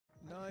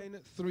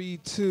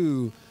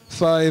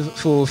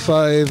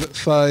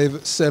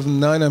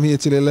932-545-579. I'm here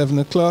till 11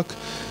 o'clock.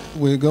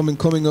 We're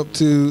coming up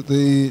to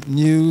the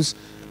news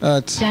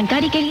at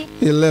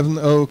 11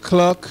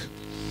 o'clock.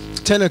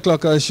 10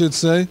 o'clock, I should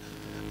say.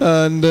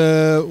 And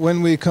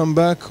when we come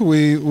back,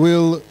 we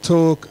will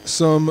talk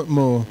some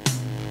more.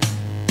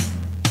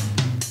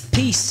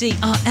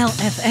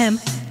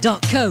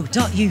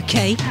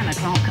 PCRLFM.co.uk. 10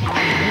 o'clock.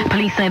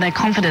 Police say they're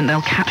confident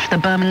they'll catch the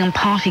Birmingham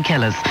party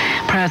killers.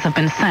 Prayers have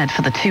been said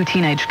for the two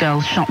teenage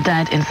girls shot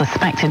dead in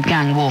suspected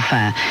gang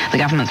warfare. The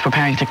government's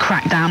preparing to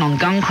crack down on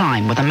gun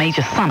crime with a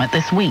major summit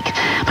this week.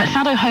 But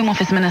Shadow Home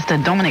Office Minister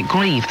Dominic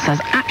Grieve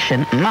says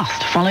action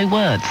must follow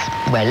words.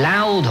 We're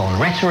loud on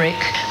rhetoric,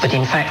 but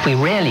in fact we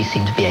rarely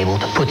seem to be able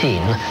to put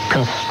in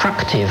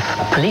constructive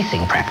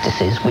policing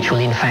practices which will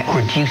in fact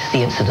reduce the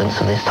incidence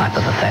of this type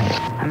of offence.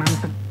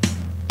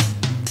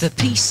 The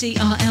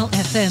PCRL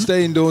FM.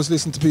 Stay indoors,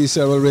 listen to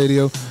PCRL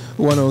Radio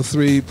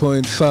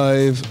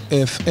 103.5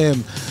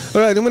 FM.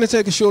 All right, I'm going to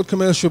take a short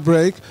commercial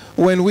break.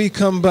 When we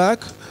come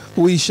back,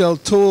 we shall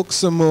talk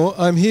some more.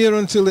 I'm here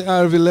until the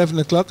hour of 11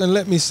 o'clock, and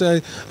let me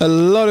say, a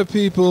lot of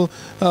people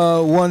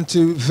want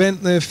to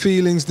vent their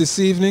feelings this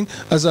evening,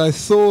 as I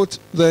thought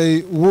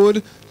they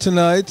would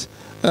tonight.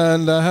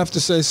 And I have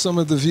to say, some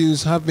of the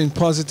views have been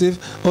positive,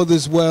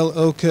 others, well,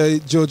 okay,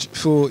 judge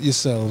for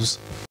yourselves.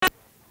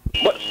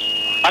 But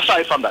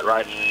aside from that,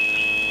 right,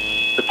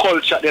 the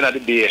culture at the end of the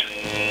day,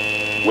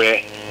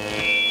 where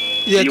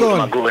go on.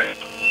 Are growing,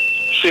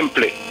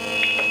 simply,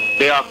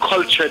 they are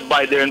cultured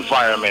by their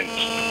environment.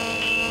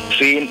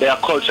 See, they are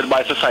cultured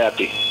by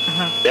society.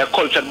 They are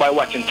cultured by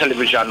watching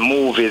television,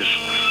 movies,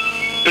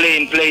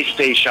 playing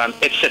PlayStation,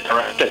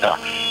 etc., etc.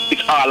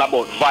 It's all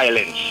about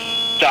violence.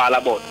 It's all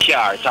about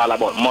car. It's all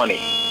about money.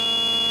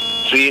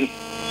 See,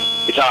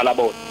 it's all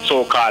about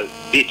so-called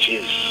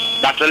bitches.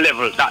 That's the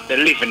level that they're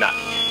living at.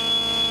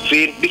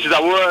 See, this is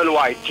a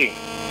worldwide thing.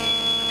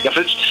 You have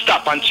to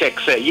stop and check,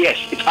 say, yes,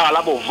 it's all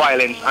about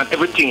violence and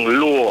everything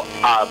low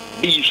or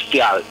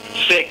bestial,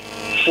 sex,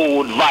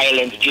 food,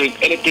 violence, drink,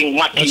 anything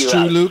material. That's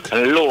true, Luke.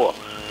 And low.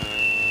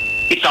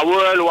 It's a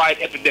worldwide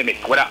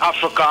epidemic, whether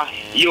Africa,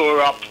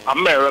 Europe,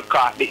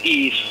 America, the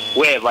East,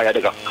 wherever you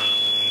go.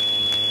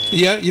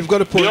 Yeah, you've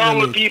got a point. The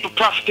only people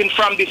profiting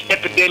from this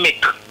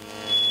epidemic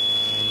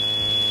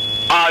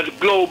are the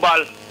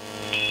global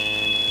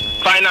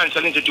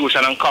financial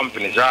institutions and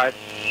companies, right?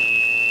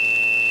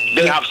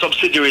 They have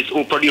subsidiaries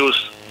who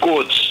produce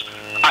goods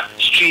at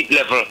street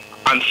level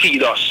and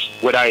feed us,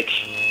 whether it's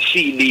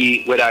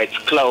CD, whether it's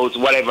clothes,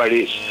 whatever it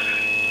is.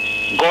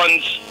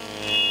 Guns,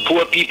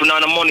 poor people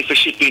don't have money for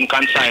shipping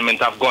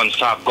consignment of guns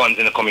to have guns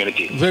in the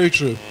community. Very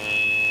true.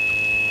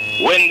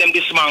 When them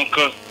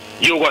dismantle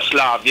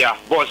Yugoslavia,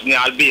 Bosnia,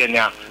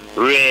 Albania,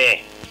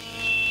 Ray,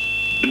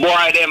 the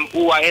boy them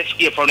who are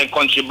escaped from the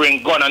country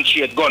bring gun and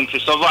trade gun to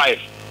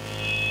survive.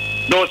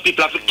 Those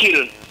people have to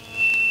kill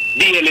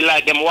daily,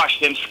 like them wash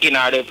them skin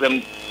or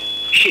them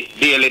shit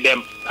daily,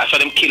 them. I saw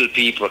them kill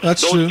people.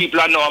 That's Those true. people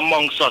are now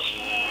amongst us.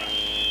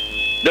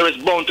 There is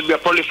bound to be a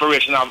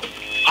proliferation of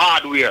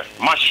hardware,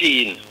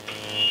 machine.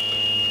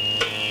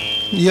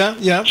 Yeah,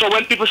 yeah. So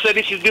when people say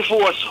this is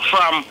divorce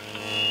from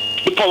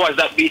the powers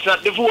that be, it's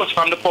not divorce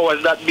from the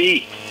powers that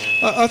be.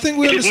 I think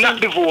we It is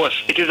understand. not divorce.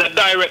 It is a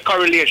direct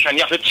correlation.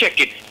 You have to check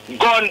it.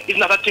 Gun is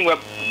not a thing where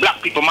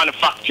black people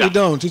manufacture. We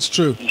don't, it's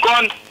true.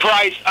 Gun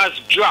price has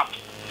dropped.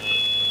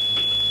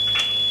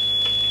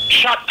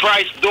 Shot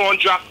price don't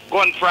drop,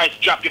 gun price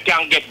drop. You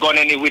can't get gun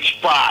any which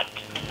part.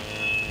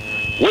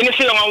 When you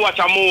sit down and watch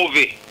a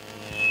movie,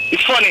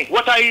 it's funny.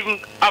 What I even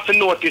have to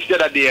notice the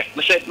other day, I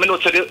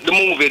noticed the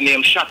movie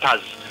named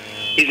Shatters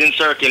is in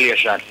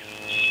circulation.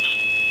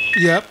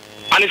 Yep.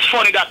 And it's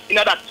funny that in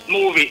that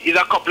movie is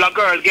a couple of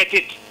girls get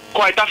it.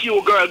 Quite a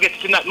few girls get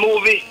it in that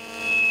movie.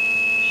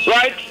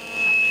 Right?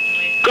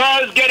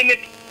 Girls getting it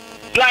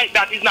like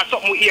that is not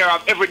something we hear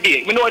of every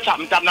day. We know it's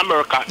happening in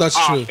America. That's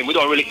true. We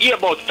don't really hear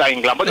about it in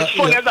England. But it's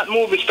funny as that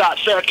movie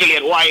starts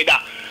circulating wider.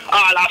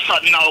 All of a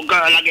sudden now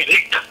girls are getting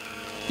licked.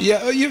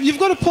 Yeah, you've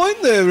got a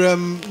point there,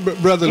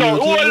 brother. No,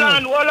 Luke.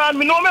 hold on.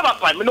 Me know me that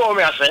point. Me know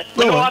me I say.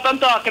 Me know what I'm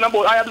talking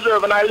about. I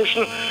observe and I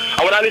listen.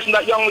 And when I listen to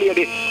that young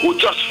lady who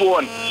just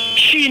phoned,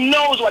 she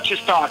knows what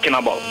she's talking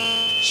about.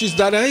 She's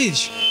that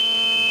age.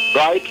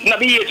 Right? Not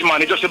the age,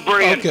 man. It's just the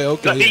brain. Okay.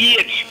 Not the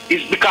age.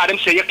 Is because them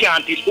say you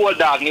can't teach old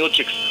dog new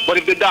tricks. But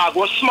if the dog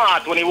was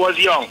smart when he was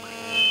young,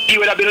 he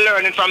would have been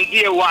learning from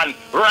day one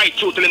right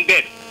through till him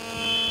dead.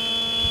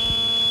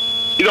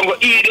 You don't go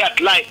idiot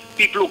like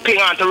people who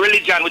cling on to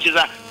religion, which is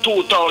a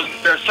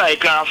 2,000-year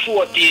cycle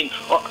or a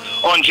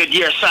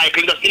 1,400-year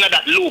cycle, just in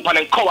that loop and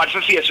then coward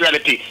for face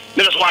reality.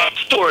 They just want a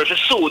story to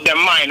soothe their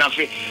mind and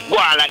to go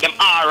on like them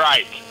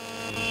alright.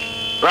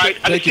 Right?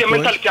 And the same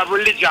mentality of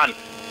religion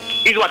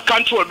is what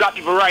control black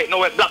people right now,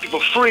 where black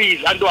people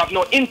freeze and don't have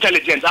no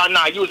intelligence and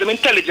now use them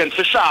intelligence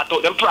to sort out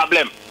them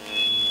problem.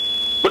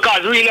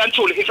 Because really and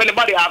truly, if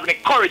anybody have any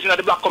courage in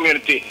the black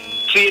community,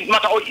 see, it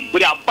matter whether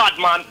you're a bad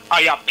man or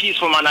you're a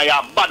peaceful man or you're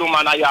a bad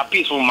woman or you're a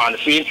peaceful man,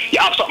 see, you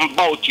have something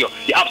about you.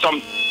 You have some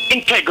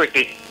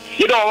integrity.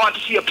 You don't want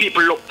to see your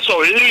people look so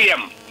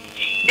lame.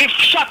 If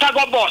shatter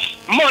go bust,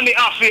 money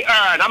off the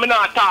earn. I mean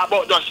not talk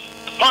about just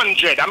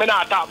 100. I mean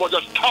not talk about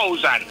just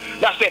 1,000.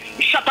 That's it.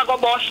 If shatter go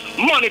bust,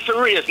 money for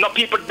raise. No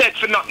people dead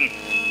for nothing.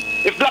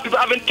 If black people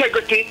have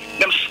integrity,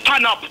 them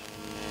stand up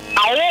and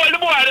hold the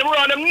boy them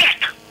around them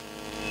neck.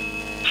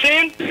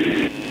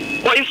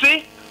 See? But you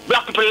see,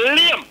 black people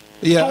lame.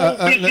 Yeah,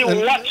 too busy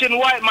watching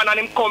white man and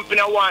him company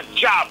want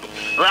job,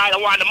 right? I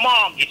want the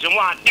mortgage, I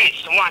want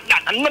this, I want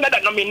that. And none of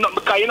that don't mean nothing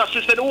because, you know,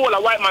 sister, the whole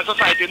of white man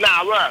society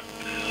now work.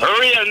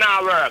 Real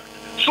now work.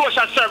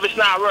 Social service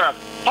now work.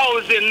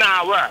 Housing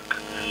now work.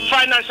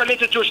 Financial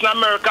institution in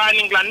America and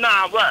England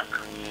now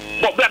work.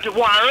 But black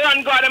people want to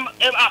run go to them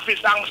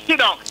office and sit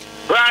down,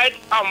 right?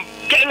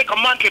 Getting like a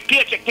monthly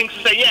paycheck things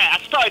to say, yeah,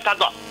 I start it I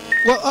go.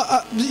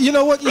 Well, you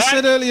know what you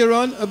said earlier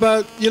on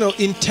about, you know,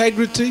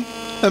 integrity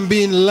and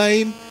being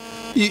lame?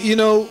 You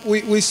know,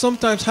 we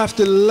sometimes have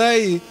to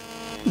lay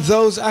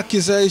those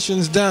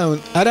accusations down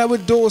at our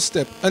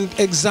doorstep and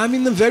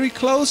examine them very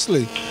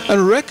closely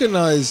and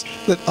recognize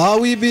that, are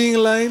we being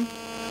lame?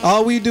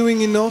 Are we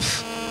doing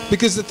enough?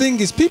 Because the thing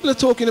is, people are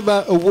talking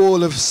about a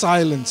wall of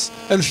silence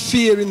and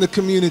fear in the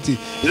community.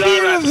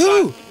 Fear of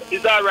who?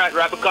 Is that right,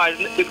 because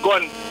the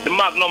gun, the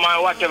magnum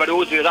and whatever the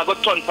Uzi is, I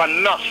got turned for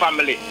enough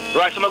family,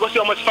 right? So I'm going to see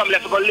how much family I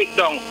have to go lick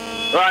down,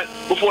 right?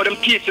 Before them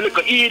teach the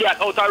little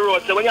idiot out the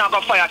road. So when you have a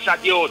fire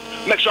shot you out,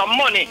 make sure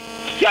money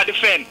you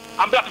defend.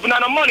 And black people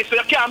don't have money, so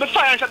you can't be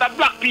fire shot at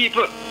black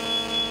people.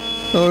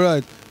 All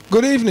right.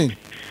 Good evening.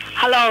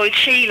 Hello, it's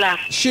Sheila.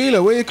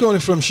 Sheila, where are you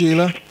calling from,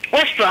 Sheila?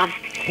 West Brom.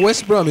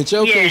 West Bromwich.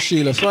 Okay, yeah.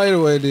 Sheila, fire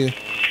away, dear.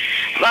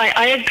 Right,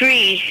 I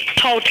agree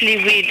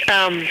totally with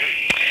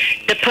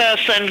the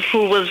person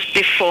who was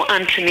before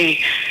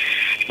Anthony.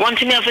 One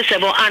thing I have to say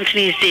about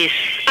Anthony is this.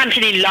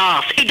 Anthony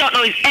laughs. He don't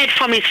know his head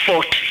from his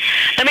foot.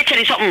 Let me tell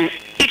you something.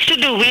 It's to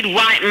do with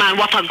white man,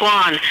 what a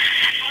gone.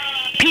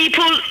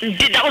 People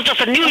did, that was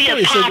just a New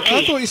Year's party.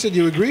 I thought you said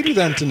you agreed with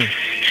Anthony.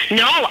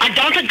 No, I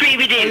don't agree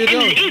with him. Oh,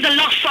 he's a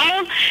lost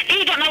soul.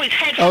 He don't know his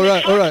head from all right,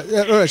 his foot. all right,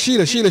 all right.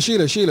 Sheila,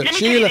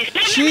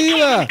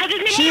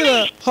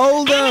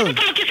 hold down.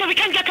 So we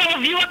can get our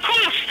view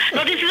across.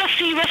 No, this is a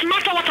serious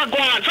matter what I go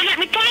on. So let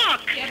me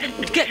talk. Yeah,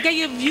 get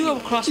your view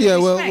across. Yeah,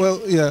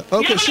 well, yeah.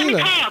 Okay,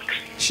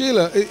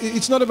 Sheila,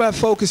 it's not about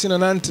focusing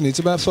on Anthony. It's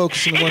about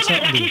focusing on what's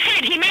happening. What he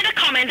said. He made a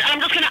comment, and I'm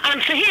just going to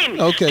answer him.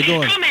 Okay,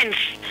 go on. Comments.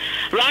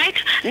 Right?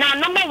 Now,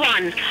 number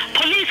one,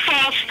 police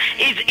force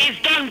is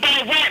done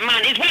by white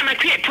man. Is white man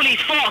create police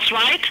force,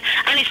 right?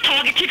 And it's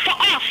targeted for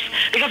us.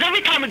 Because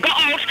every time we go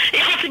out,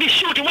 it has to be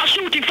shooting. What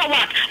shooting for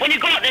what? When you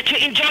go out there to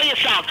enjoy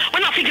yourself. We're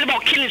not thinking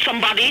about killing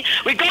somebody.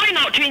 We're going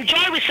out to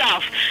enjoy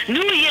ourselves.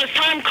 New Year's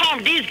time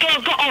comes, these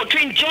girls go out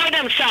to enjoy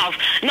themselves.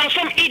 Now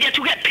some idiot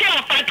who get paid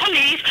off by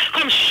police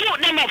come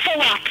shoot them up for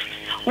what?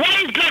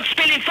 Why is blood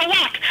spilling for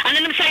what? And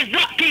then them say it's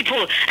black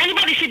people.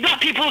 Anybody see black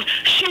people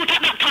shoot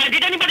at that time?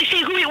 Did anybody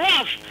see who it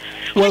was?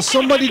 Well,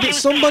 somebody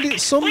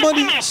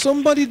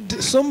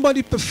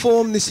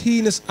performed this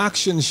heinous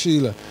action,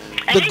 Sheila.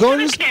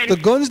 The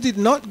guns did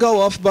not go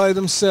off by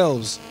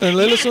themselves. And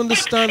let us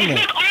understand that.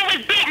 It's not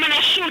always black men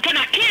are shoot and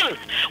a kill.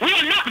 We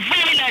are not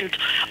violent.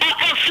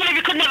 Or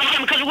slavery could never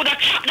happen because we would have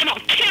chopped them up,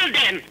 killed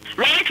them.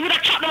 Right? We would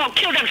have chopped them up,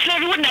 killed them.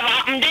 Slavery would never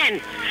happen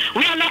then.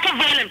 We are not a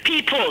violent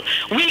people.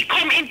 We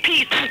come in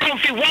peace and come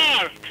for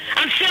war.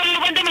 And slavery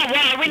when them are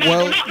war, we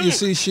never do nothing. You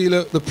see,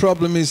 Sheila, the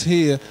problem is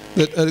here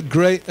that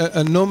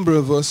a number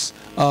of us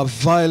are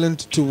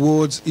violent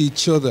towards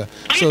each other.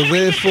 So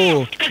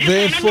therefore,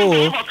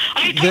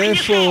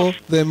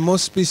 there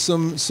must be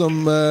some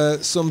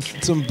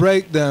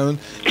breakdown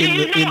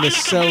in the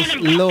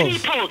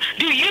self-love.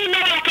 Do you know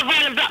a lot of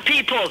violent black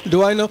people?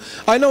 Do I know?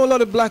 I know a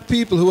lot of black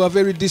people who are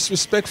very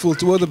disrespectful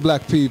to other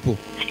black people.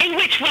 In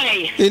which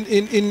way?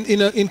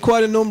 In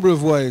quite a number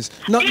of ways.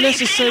 Not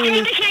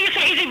necessarily.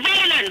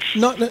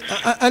 Not,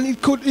 and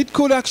it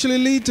could actually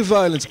lead to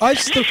violence.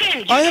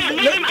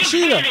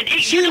 Sheila,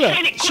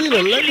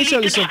 let me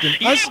tell you something.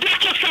 As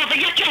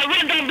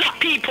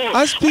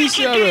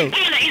PCRL,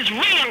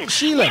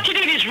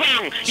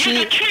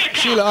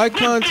 Sheila,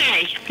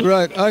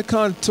 I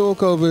can't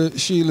talk over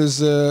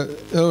Sheila's.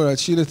 All right,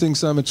 Sheila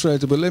thinks I'm a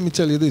traitor, but let me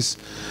tell you this: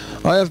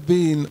 I have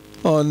been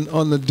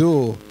on the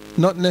door.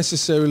 Not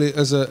necessarily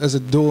as a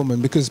doorman,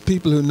 because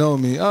people who know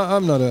me,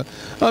 I'm not a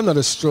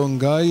strong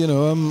guy, you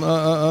know.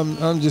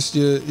 I'm just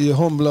your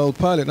humble old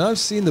pilot. And I've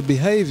seen the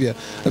behaviour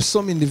of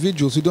some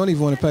individuals who don't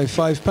even want to pay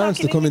 £5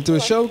 to come into a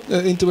show,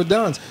 into a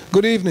dance.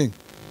 Good evening.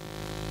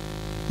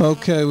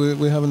 Okay,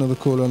 we have another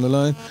caller on the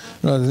line.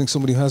 Right, I think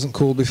somebody who hasn't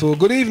called before.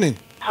 Good evening.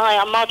 Hi,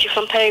 I'm Marjorie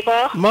from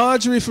Perrybar.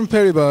 Marjorie from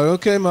Perrybar.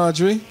 Okay,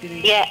 Marjorie.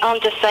 Yeah, I'm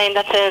just saying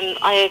that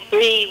I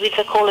agree with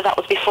the caller that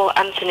was before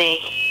Anthony.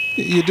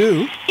 You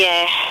do?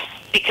 Yeah,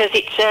 because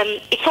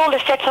it's all a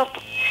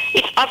setup.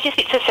 It's obvious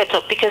it's a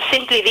setup because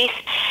simply this,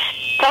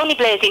 Tony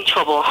Blair's in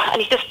trouble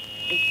and he's just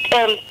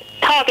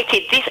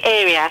targeted this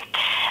area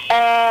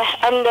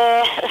and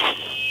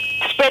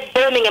spread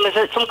Birmingham as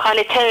some kind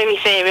of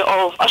terrorist area,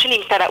 or I shouldn't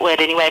even say that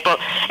word anyway, but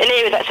an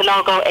area that's a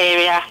no-go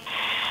area.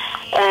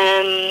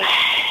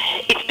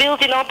 It's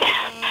building up.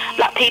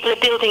 Black people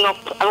are building up,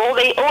 and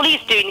all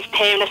he's doing is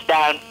tearing us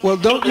down. Well,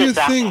 don't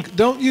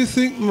you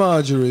think,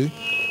 Marjorie,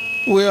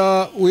 we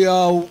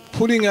are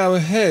putting our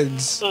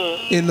heads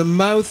in the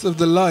mouth of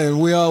the lion.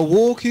 We are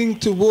walking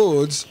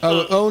towards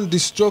our own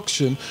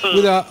destruction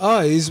with our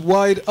eyes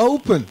wide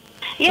open.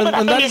 Yeah,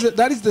 and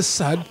that is the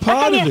sad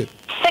part of it.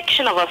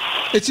 Section of us.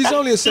 It is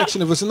only a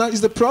section of us, and that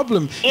is the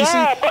problem. Yeah, you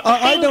see,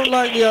 I don't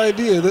like the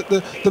idea that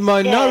the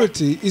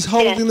minority is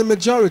holding the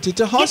majority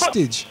to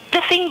hostage.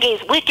 The thing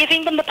is, we're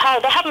giving them the power.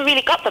 They haven't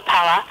really got the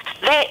power.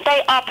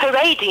 They are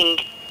parading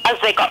as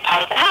they got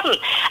power. They haven't.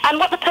 And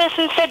what the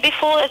person said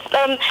before is,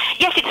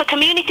 yes, it's a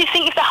community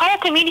thing. If the whole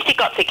community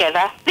got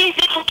together, these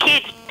little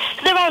kids,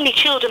 they're only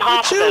children,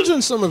 half they're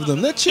children, some of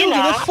them. They're children.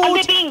 You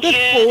know,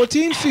 they're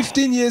 14,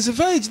 15 years of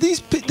age.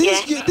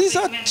 These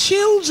are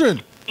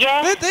children.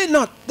 Yeah.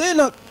 They're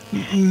not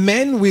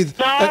men with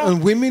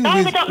and women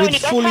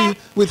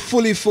with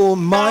fully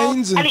formed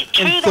minds and it's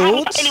true, and they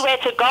haven't thoughts. got anywhere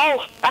to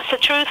go. That's the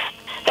truth.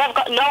 They've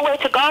got nowhere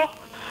to go.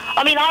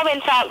 I mean, I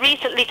went out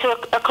recently to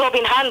a club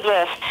in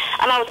Handsworth,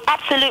 and I was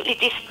absolutely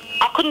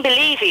I couldn't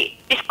believe it.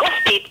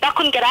 Disgusted. I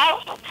couldn't get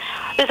out.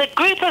 There's a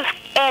group of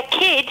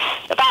kids,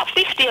 about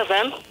 50 of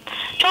them,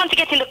 trying to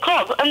get in the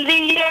club, and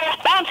the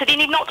bouncer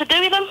didn't even know what to do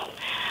with them.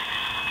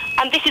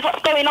 And this is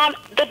what's going on.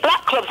 The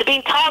black clubs are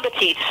being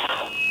targeted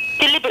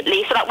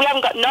deliberately so that we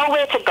haven't got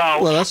nowhere to go.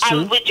 Well, that's true.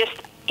 And we're just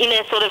in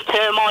a sort of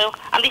turmoil.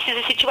 And this is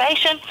the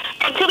situation.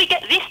 Until we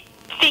get this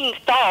thing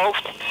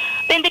solved,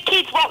 then the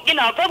kids won't,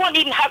 they won't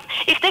even have,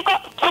 if they've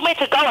got somewhere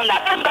to go on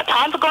that, they haven't got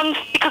time for guns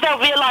because they'll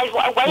realise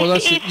what a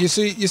waste it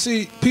is. You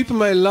see, people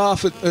may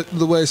laugh at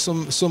the way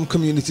some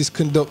communities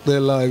conduct their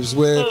lives,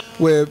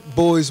 where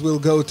boys will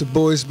go to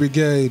boys'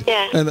 brigade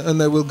and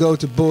they will go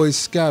to boys'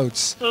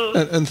 scouts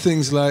and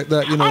things like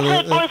that. I've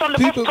heard boys on the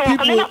bus talk, and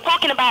they're not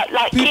talking about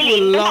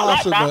killing.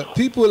 Laugh at that.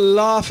 People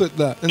laugh at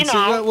that and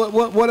say,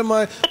 what am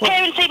I? The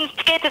parents even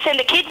scared to send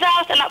the kids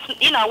out, and that's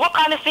what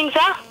kind of things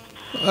are.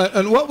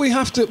 And what we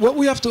have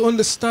to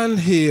understand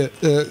here,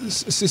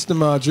 Sister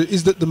Marjorie,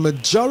 is that the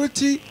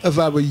majority of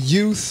our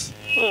youth,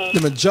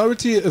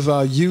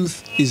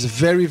 is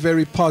very,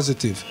 very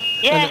positive.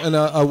 Yeah. And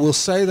I will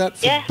say that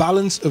for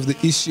balance of the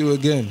issue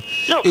again.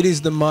 Look, it is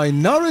the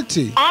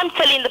minority. I'm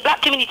telling the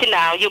black community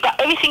now, you've got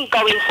everything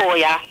going for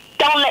you.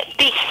 Don't let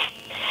this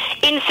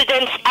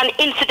incidents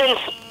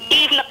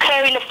even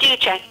occur in the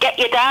future get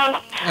you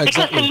down. Exactly.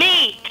 Because to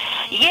me,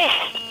 yes,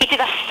 it is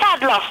a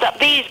sad loss that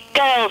these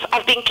girls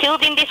have been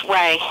killed in this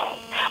way.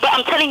 But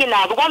I'm telling you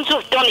now, the ones who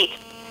have done it,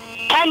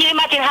 can you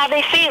imagine how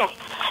they feel?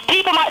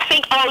 People might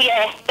think, oh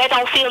yeah, they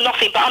don't feel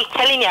nothing, but I'm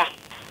telling you,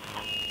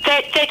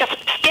 they're just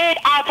scared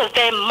out of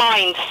their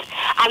minds.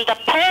 And the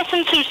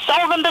persons who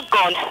sold them the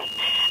gun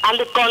and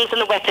the guns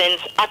and the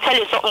weapons, I tell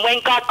you something, when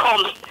God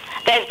comes,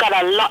 they've got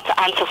a lot to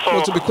answer for.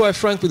 Well, to be quite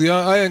frank with you,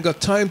 I ain't got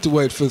time to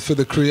wait for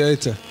the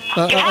Creator.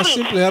 I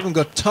simply haven't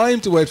got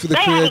time to wait for the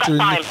Creator.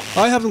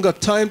 I haven't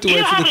got time to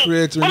wait for the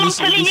Creator. Well, I'm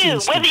telling you,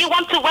 whether you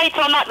want to wait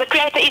or not, the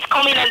Creator is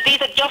coming, and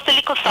these are just a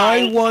little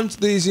signs. I want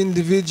these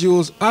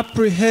individuals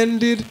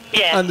apprehended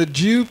and the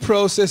due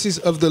processes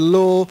of the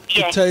law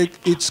to take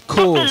its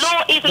course. But the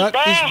law isn't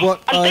there. Is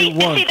what I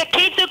want. See, the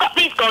kids who got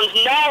these guns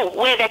know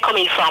where they're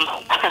coming from,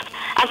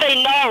 and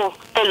they know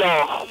the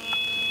law.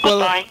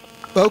 Goodbye.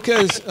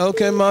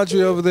 Okay,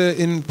 Marjorie over there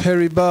in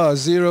Perry Bar,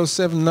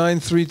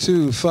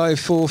 07932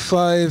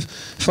 545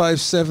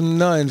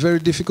 579. Very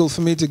difficult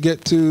for me to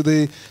get to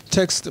the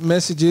text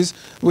messages.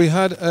 We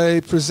had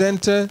a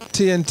presenter,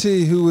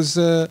 TNT, who was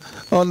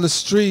on the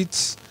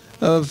streets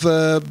of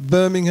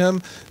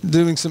Birmingham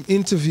doing some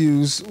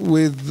interviews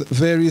with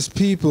various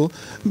people,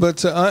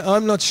 but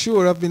I'm not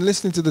sure. I've been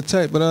listening to the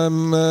tape, but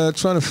I'm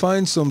trying to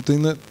find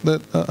something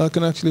that I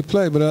can actually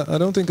play, but I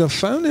don't think I've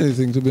found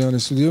anything, to be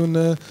honest with you.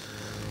 And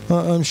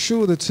I'm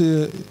sure that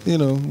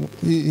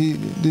he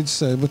did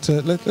say, but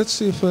let's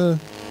see if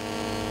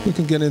we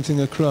can get anything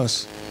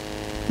across.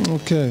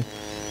 Okay,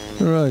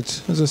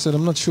 right. As I said,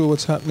 I'm not sure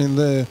what's happening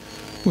there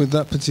with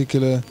that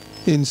particular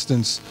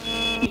instance.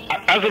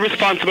 As a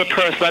responsible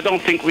person, I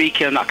don't think we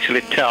can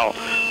actually tell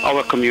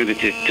our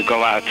community to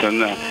go out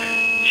and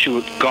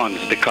shoot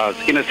guns, because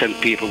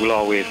innocent people will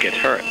always get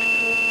hurt.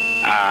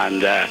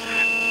 And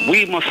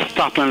we must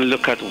stop and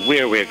look at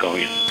where we're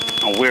going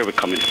and where we're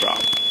coming from.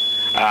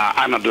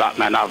 I'm a black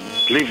man. I've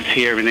lived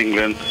here in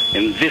England,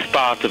 in this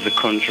part of the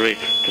country,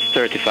 for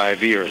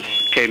 35 years.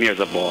 Came here as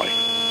a boy.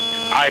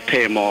 I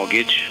pay a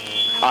mortgage.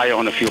 I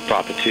own a few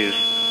properties.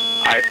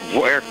 I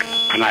work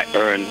and I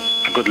earn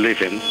a good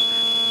living.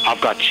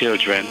 I've got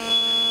children.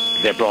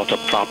 They're brought up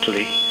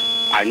properly.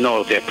 I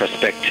know their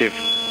perspective.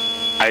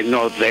 I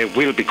know they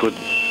will be good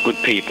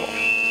people.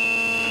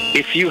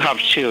 If you have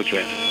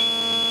children,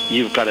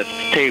 you've got to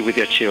stay with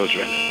your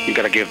children. You've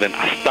got to give them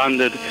a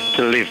standard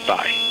to live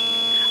by.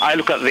 I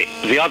look at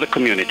the other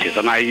communities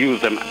and I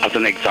use them as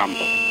an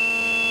example.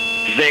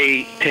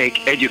 They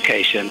take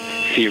education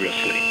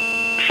seriously,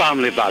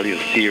 family values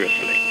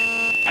seriously.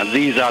 And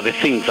these are the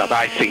things that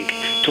I think,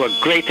 to a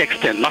great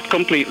extent, not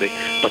completely,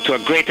 but to a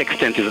great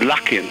extent is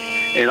lacking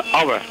in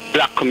our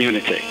black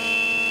community.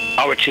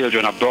 our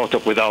children are brought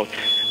up without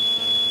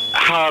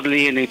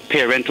hardly any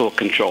parental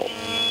control.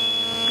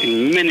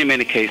 In many,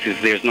 many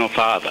cases, there's no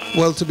father.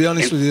 Well, to be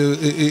honest with you,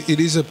 it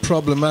is a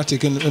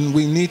problematic, and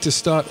we need to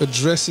start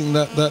addressing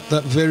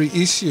that very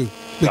issue.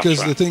 Because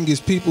right. The thing is,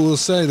 people will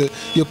say that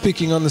you're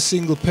picking on the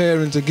single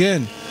parent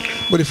again.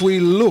 But if we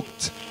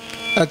looked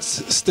at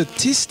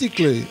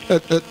statistically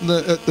at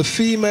the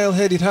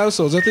female-headed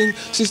households, I think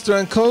Sister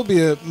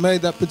Ancobia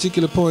made that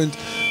particular point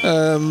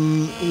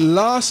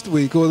last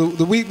week or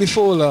the week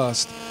before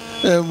last,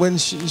 when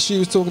she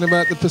was talking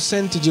about the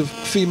percentage of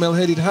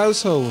female-headed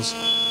households.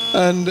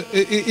 And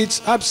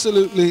it's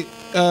absolutely,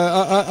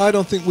 I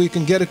don't think we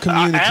can get a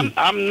community.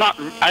 I'm not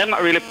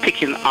really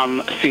picking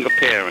on single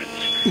parents.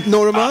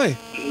 Nor am I.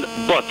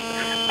 But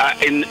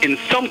in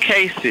some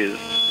cases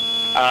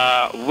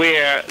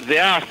where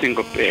there are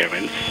single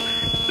parents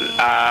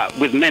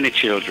with many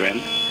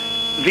children,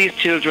 these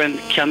children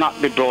cannot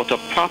be brought up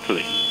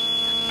properly.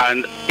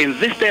 And in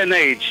this day and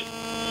age,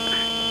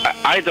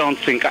 I don't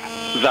think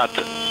that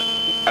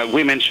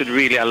women should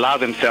really allow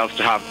themselves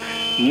to have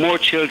more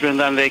children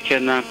than they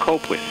can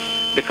cope with,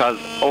 because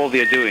all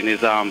they're doing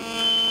is,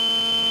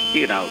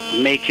 you know,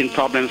 making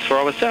problems for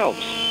ourselves.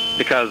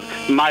 Because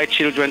my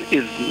children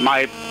is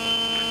my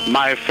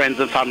friends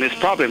and family's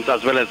problems,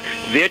 as well as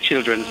their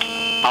children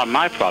are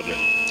my problem.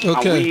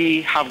 Okay. And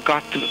we have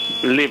got to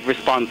live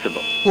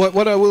responsible.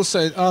 What I will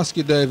say, ask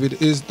you,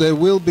 David, is there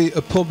will be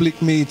a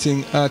public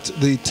meeting at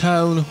the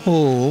Town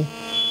Hall,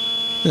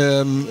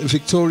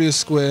 Victoria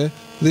Square,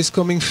 this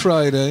coming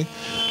Friday.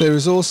 There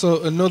is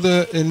also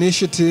another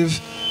initiative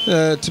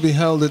to be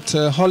held at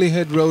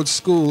Holyhead Road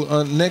School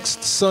on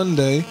next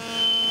Sunday,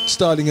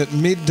 starting at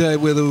midday,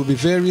 where there will be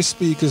various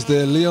speakers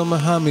there. Leo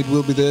Mohammed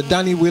will be there.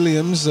 Danny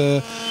Williams,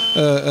 a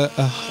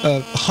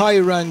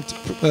high-ranked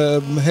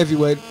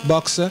heavyweight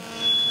boxer,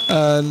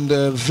 and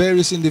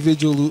various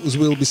individuals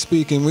will be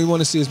speaking. We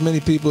want to see as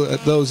many people at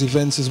those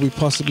events as we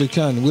possibly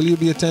can. Will you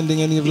be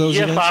attending any of those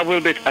events? Yes, I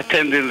will be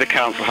attending the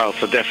council house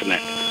for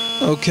definite.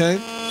 Okay.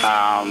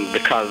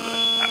 Because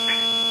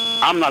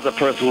I'm not a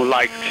person who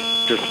likes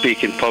to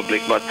speak in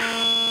public, but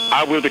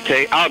I'll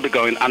be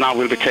going, and I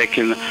will be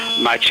taking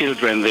my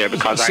children there,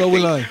 because so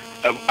will I.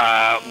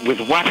 With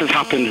what has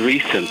happened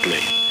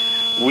recently,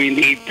 we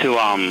need to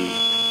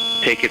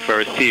take it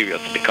very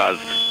serious, because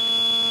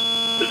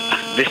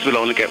this will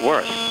only get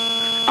worse.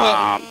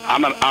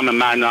 I'm a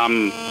man.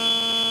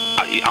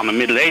 I'm a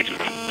middle-aged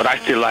man, but I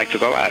still like to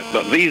go out.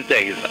 But these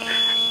days,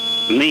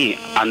 me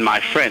and my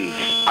friends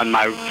and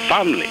my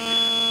family,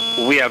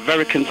 we are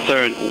very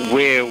concerned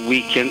where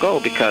we can go,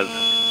 because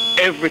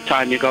every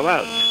time you go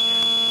out,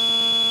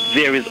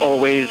 there is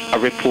always a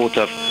report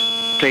of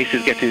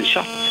places getting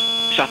shot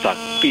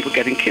at, people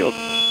getting killed.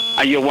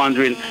 And you're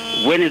wondering,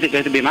 when is it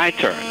going to be my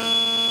turn?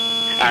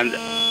 And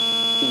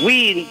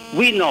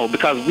we know,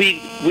 because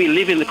we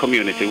live in the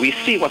community, we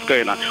see what's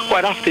going on.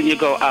 Quite often you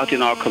go out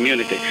in our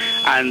community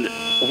and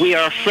we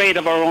are afraid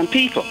of our own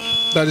people.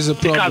 That is a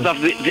problem. Because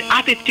of the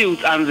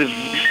attitudes and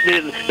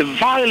the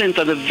violence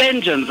and the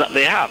vengeance that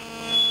they have.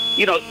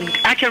 You know,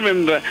 I can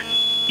remember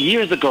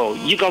years ago,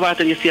 you go out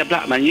and you see a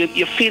black man,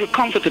 you feel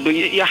comfortable,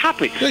 you're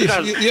happy. Yeah,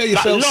 you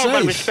that felt love safe.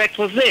 and respect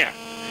was there.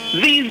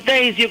 These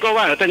days you go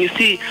out and you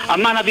see a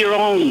man of your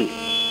own,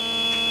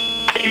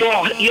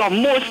 you're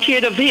more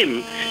scared of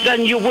him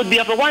than you would be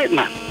of a white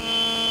man.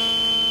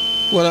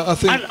 Well, I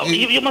think... And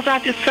you must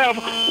ask yourself,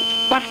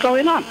 what's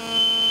going on?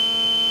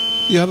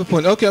 You have a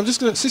point. Okay, I'm just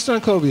going to... Sister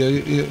Ancobia,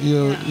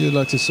 you'd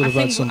like to sort of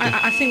add something.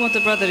 I think what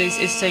the brother is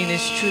saying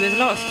is true. There's a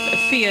lot of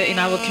fear in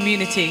our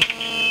community.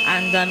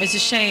 And it's a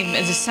shame,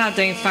 it's a sad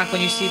day, in fact,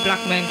 when you see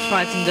black men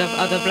frightened of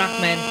other black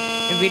men.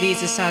 It really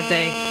is a sad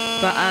day.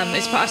 But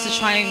it's for us to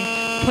try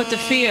and put the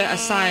fear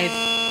aside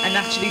and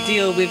actually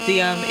deal with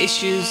the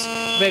issues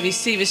very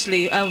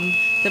seriously.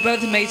 The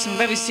brother made some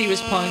very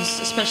serious points,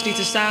 especially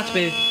to start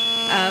with.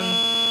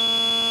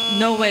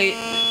 No way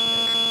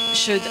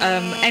should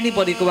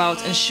anybody go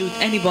out and shoot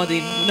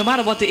anybody, no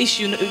matter what the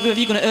issue, whether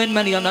you're going to earn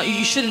money or not.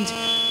 You shouldn't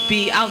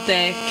be out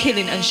there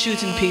killing and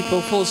shooting people,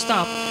 full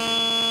stop.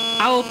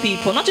 Our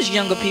people, not just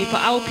younger people,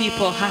 our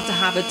people have to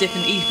have a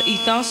different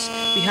ethos.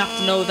 We have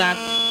to know that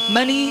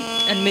money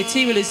and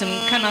materialism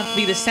cannot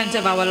be the center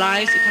of our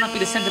lives. It cannot be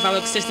the center of our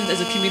existence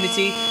as a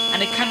community,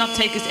 and it cannot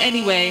take us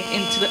anywhere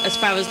into as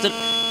far as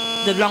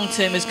the long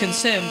term is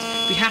concerned.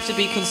 We have to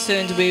be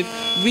concerned with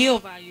real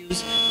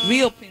values,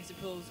 real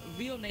principles,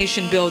 real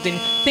nation building,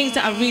 things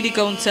that are really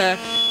going to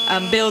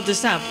build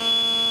us up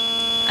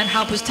and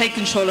help us take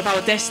control of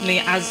our destiny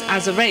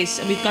as a race.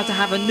 And we've got to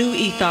have a new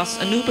ethos,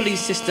 a new belief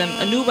system,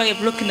 a new way of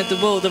looking at the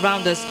world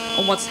around us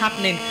and what's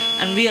happening,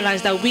 and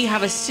realize that we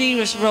have a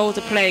serious role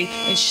to play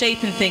in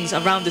shaping things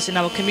around us in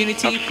our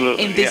community,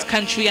 absolutely, in this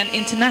country, and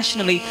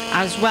internationally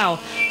as well.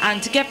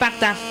 And to get back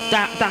that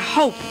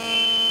hope,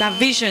 that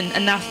vision,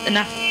 and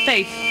that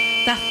faith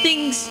that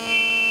things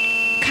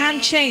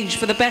can change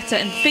for the better,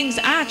 and things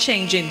are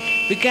changing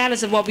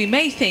regardless of what we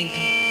may think.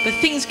 But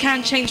things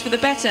can change for the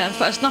better, and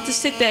for us not to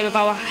sit there with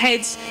our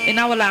heads in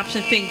our laps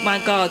and think, my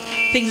God,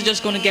 things are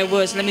just going to get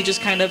worse. Let me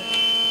just kind of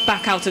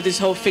back out of this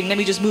whole thing. Let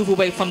me just move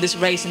away from this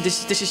race and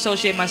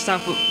disassociate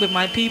myself with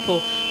my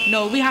people.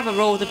 No, we have a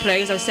role to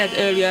play, as I said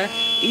earlier,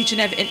 each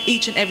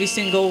and every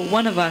single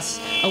one of us,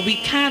 and we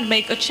can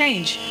make a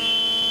change.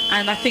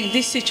 And I think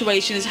this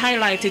situation has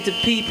highlighted to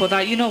people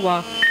that, you know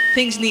what,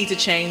 things need to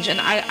change, and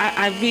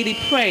I really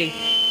pray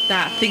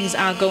that things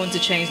are going to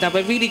change, that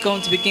we're really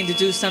going to begin to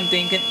do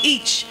something, and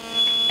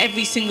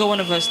every single one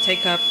of us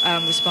take up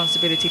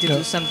responsibility to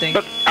do something.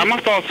 But I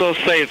must also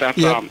say that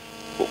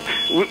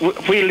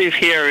we live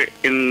here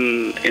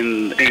in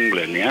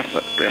England, yes?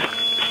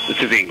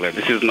 This is England.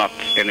 This is not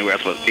anywhere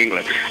else but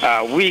England.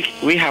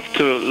 We have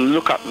to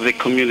look at the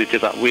community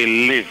that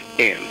we live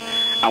in,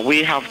 and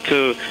we have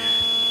to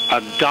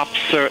adopt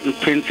certain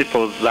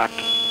principles that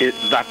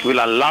will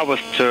allow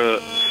us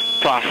to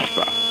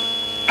prosper.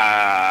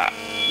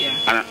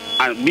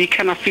 And we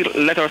cannot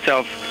let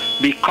ourselves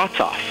be cut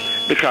off,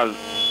 because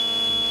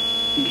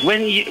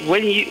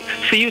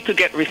for you to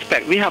get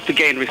respect, we have to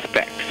gain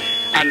respect.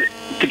 And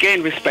to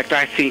gain respect,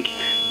 I think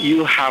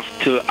you have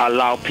to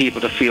allow people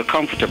to feel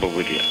comfortable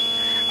with you.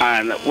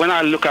 And when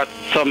I look at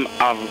some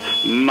of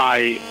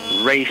my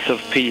race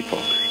of people,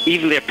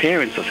 even their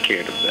parents are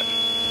scared of them.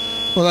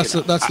 Well,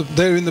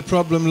 therein the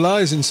problem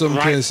lies in some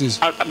cases.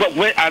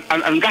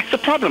 And that's the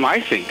problem, I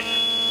think.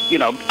 You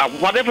know,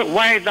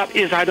 why that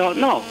is, I don't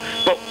know.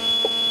 But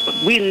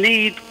we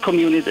need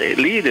community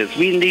leaders.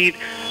 We need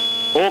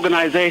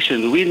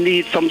organizations. We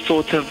need some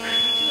sort of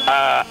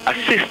a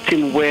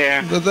system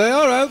where... But they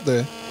are out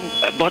there.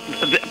 But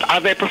are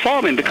they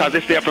performing? Because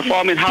if they are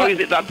performing, how is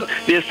it that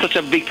there's such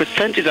a big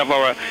percentage of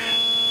our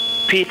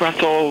people are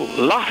so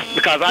lost?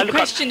 Because I look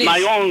at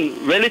my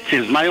own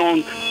relatives, my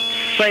own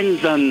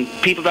friends and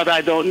people that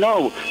I don't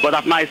know, but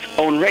of my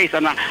own race,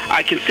 and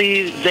I can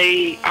see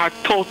they are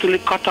totally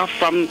cut off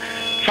from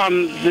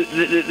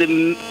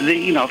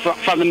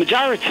the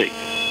majority.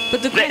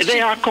 But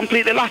they are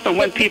completely lost, and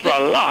when people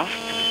are lost,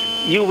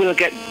 you will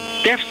get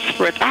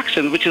desperate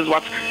action, which is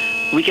what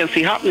we can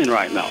see happening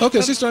right now.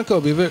 Okay, Sister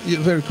Ankobi,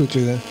 very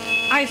quickly then.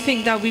 I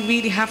think that we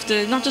really have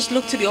to not just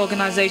look to the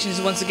organizations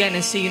once again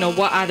and see, you know,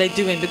 what are they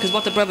doing, because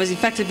what the brother is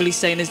effectively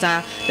saying is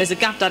that there's a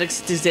gap that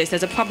exists,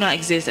 there's a problem that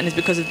exists, and it's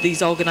because of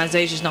these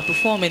organizations not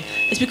performing.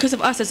 It's because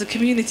of us as a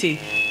community.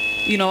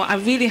 You know, I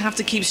really have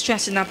to keep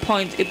stressing that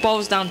point. It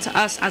boils down to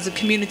us as a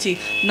community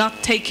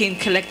not taking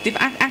collective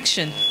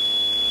action.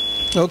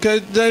 Okay,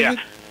 David?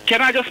 Yeah.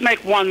 Can I just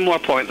make one more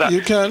point? That,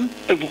 you can.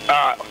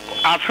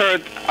 I've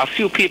heard a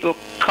few people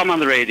come on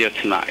the radio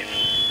tonight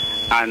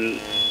and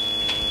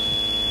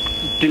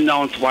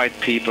denounce white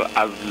people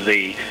as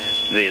they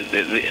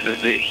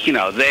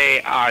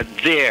are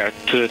there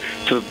to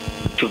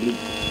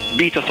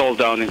beat us all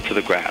down into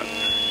the ground.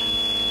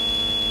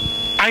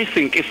 I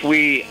think if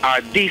we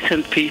are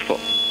decent people,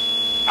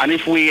 and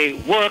if we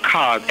work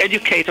hard,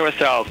 educate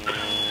ourselves,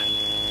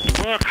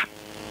 work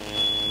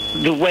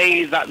the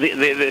way that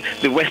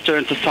the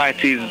Western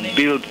society is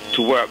built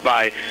to work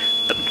by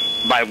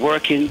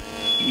working,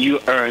 you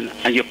earn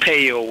and you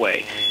pay your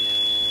way.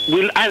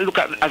 I look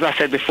at, as I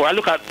said before, I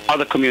look at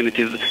other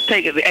communities.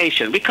 Take the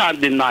Asian. We can't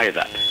deny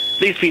that.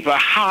 These people are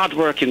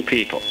hard-working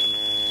people,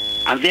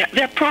 and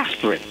they're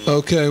prospering.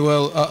 Okay,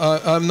 well,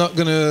 I'm not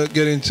going to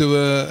get into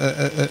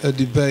a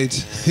debate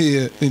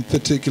here in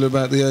particular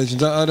about the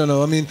Asians. I don't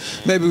know. I mean,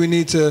 maybe we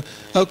need to.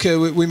 Okay,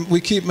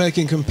 we keep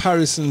making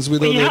comparisons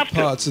with other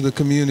parts of the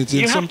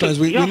community, and sometimes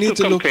we need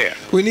to look.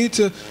 We need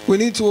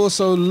to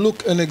also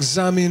look and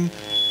examine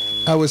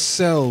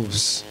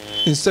ourselves,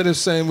 instead of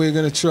saying we're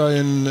going to try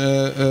and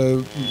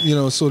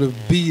sort of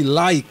be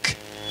like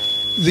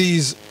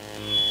these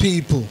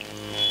people.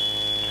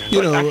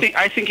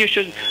 I think you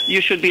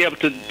should be able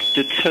to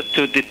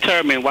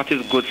determine what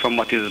is good from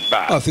what is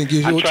bad. I think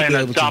you should try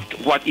and adopt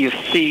what you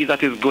see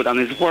that is good and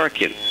is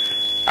working.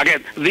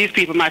 Again, these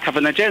people might have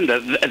an agenda.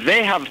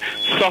 They have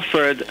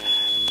suffered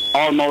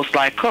almost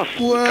like us.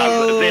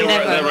 Well, they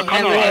were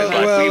colonized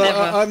like we were.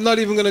 I'm not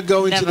even going to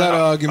go into that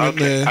argument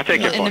there. I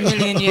take your point. In a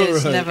million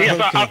years, right. never.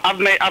 Yes,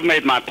 I've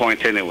made my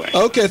point anyway.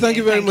 Okay, thank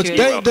you very much.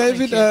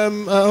 David,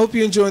 I hope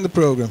you're enjoying the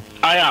program.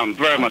 I am,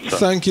 very much so.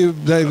 Thank you,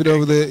 David,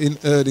 over there in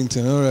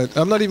Erdington. All right.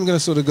 I'm not even going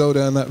to sort of go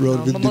down that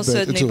road with most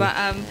debate certainly, at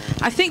all.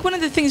 But I think one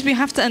of the things we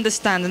have to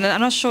understand, and I'm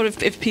not sure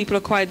if people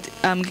are quite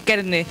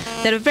getting it,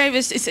 there are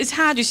various, it's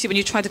hard, you see, when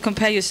you try to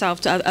compare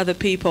yourself to other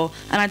people,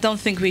 and I don't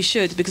think we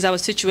should, because our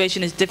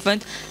situation is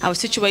different, our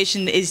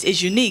situation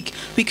is unique.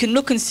 We can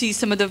look and see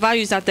some of the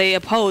values that they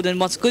uphold and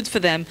what's good for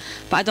them,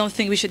 but I don't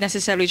think we should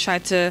necessarily try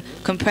to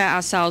compare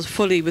ourselves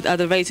fully with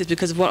other races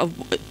because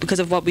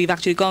of what we've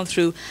actually gone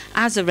through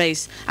as a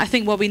race. I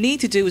think what we need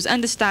to do is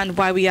understand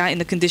why we are in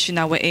the condition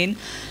that we're in.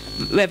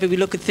 Whether we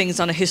look at things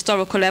on a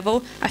historical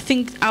level, I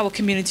think our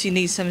community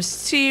needs some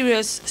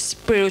serious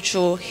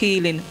spiritual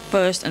healing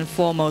first and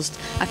foremost.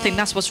 I think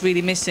that's what's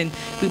really missing.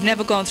 We've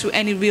never gone through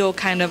any real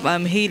kind of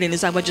healing.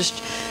 It's like we're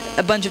just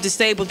a bunch of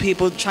disabled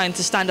people trying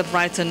to stand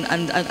upright and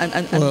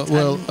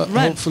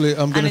run. Hopefully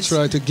I'm going to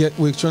try to get,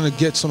 we're trying to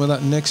get some of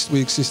that next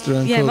week, Sister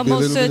Ankobi, a little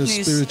bit of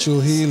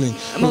spiritual healing.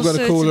 We've got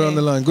a caller on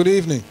the line. Good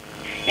evening.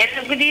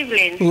 Yes, good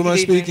evening. Who am I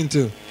speaking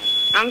to?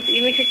 I'm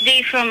Mrs.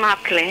 D from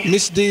Hockley.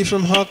 Miss D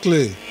from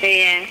Hockley.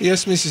 Yeah.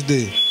 Yes, Mrs.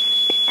 D.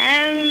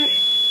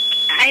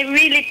 I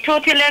really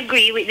totally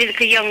agree with the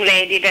little young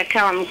lady that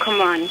come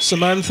on.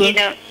 Samantha? You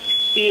know,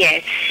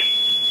 yes.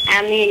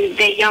 I mean,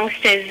 the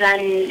youngsters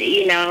and,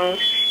 you know,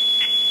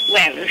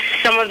 well,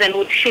 some of them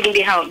shouldn't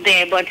be out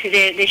there, but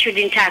they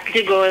shouldn't have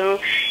to go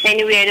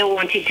anywhere they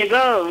wanted to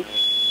go.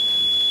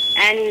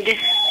 And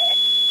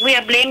we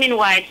are blaming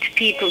white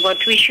people,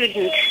 but we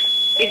shouldn't.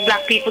 It's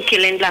black people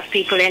killing black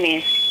people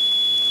anyway.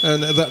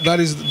 And that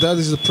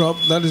is a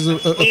problem that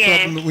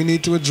we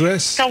need to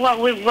address. So what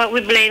we're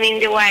blaming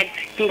the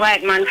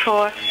white man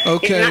for?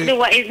 Okay.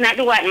 It's not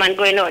the white man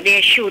going out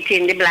there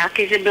shooting the black.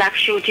 It's the black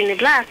shooting the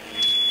black.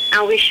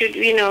 And we should,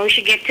 you know,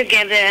 get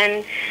together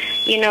and,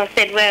 you know,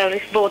 said, well,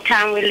 it's both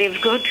time we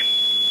live good.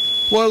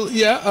 Well,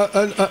 yeah,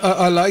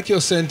 I like your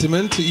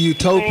sentiment,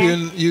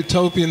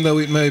 utopian though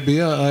it may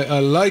be. I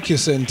like your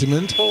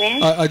sentiment.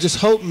 Yeah. I just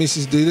hope,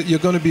 Mrs. D, that you're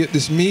going to be at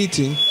this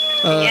meeting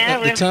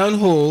at the town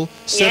hall,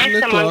 7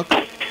 o'clock.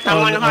 I'm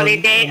on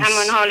holiday. I'm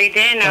on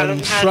holiday now. On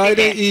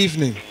Friday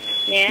evening.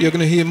 Yeah. You're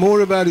going to hear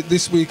more about it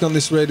this week on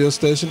this radio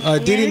station. I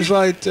did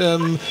invite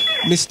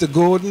Mr.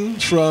 Gordon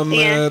from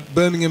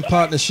Birmingham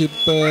Partnership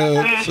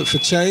for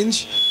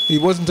Change. He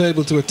wasn't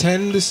able to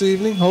attend this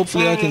evening.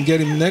 Hopefully I can get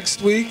him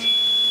next week.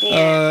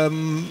 Yeah.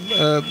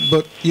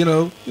 But, you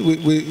know,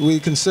 we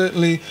can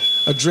certainly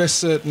address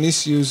certain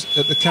issues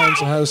at the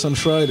Council House on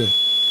Friday.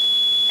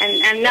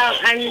 And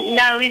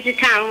now is the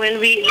time when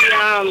we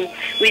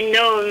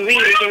know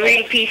really the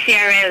real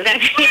PCRL that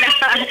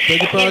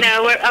you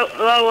know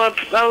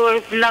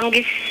our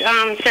longest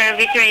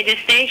service radio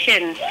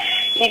station.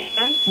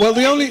 Well,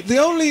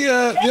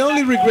 the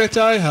only regret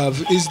I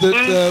have is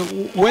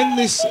that when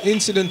this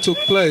incident took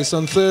place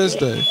on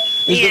Thursday,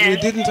 is that we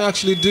didn't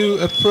actually do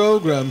a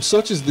program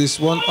such as this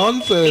one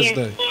on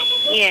Thursday.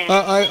 Yeah.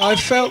 I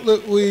felt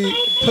that we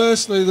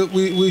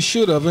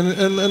should have,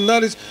 and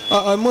that is,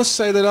 I must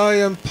say that I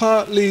am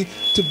partly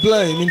to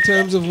blame in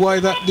terms of why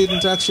that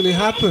didn't actually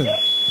happen.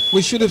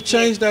 We should have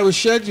changed our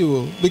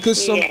schedule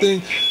because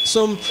something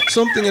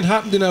had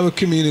happened in our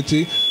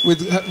community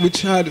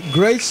which had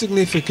great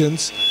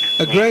significance,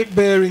 a great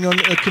bearing on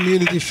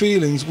community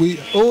feelings. We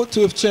ought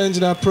to have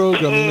changed our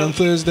programming on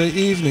Thursday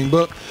evening.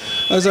 But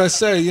as I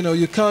say, you know,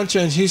 you can't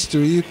change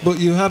history, but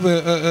you have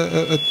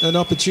an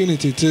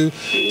opportunity to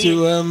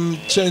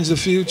change the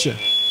future,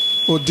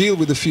 or deal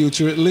with the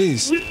future at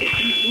least.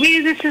 We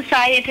as a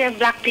society of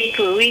black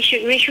people, we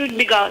should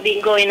be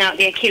going out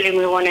there killing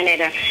with one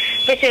another.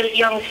 Especially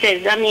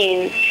youngsters. I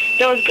mean,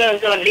 those girls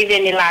don't live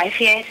any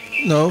life yet.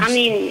 No. I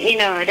mean, you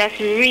know, that's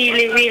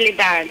really, really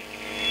bad.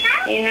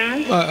 You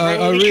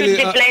know?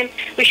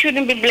 We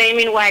shouldn't be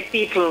blaming white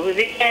people.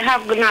 They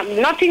have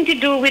nothing to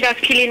do with us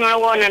killing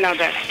one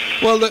another.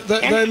 Well,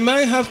 they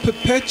may have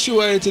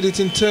perpetuated it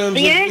in terms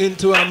of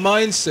into our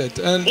mindset.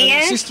 And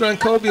Sister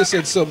Ancobia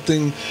said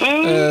something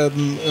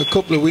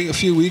a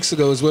few weeks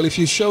ago as well. If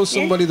you show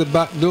somebody the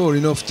back door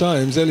enough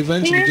times, they'll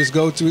eventually just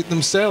go to it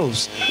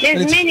themselves.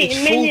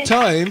 It's full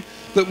time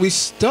that we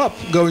stop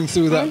going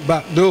through that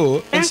back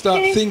door and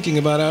start thinking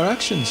about our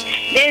actions.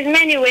 There's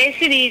many ways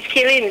to these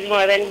killings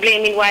more than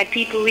blaming white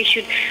people. We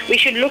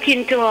should look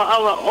into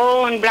our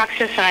own black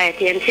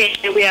society and say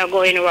we are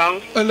going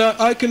wrong. And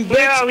I can bet,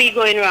 where are we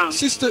going wrong?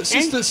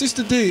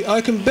 Sister D,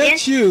 I can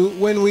bet you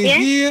when we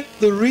hear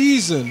the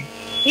reason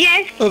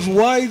of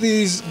why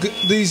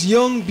these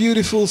young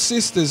beautiful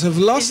sisters have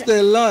lost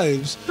their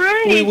lives,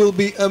 we will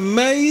be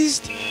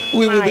amazed,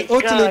 we will be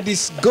utterly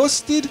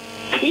disgusted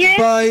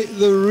by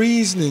the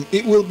reasoning.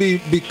 It will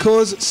be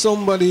because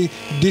somebody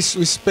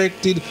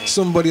disrespected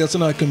somebody else,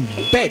 and I can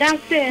bet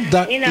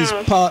that is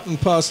part and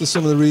parcel of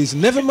some of the reason.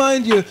 Never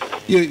mind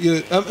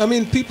I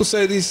mean, people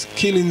say these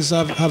killings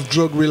have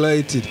drug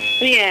related.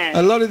 Yeah.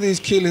 A lot of these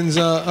killings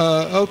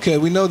are okay,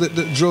 we know that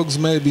drugs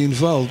may be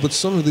involved, but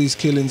some of these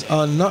killings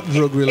are not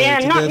drug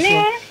related.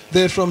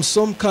 They're from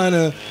some kind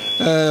of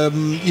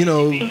you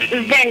know,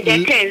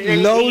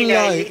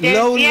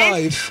 low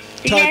life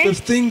type of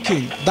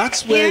thinking.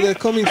 That's where they're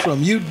coming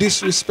from. You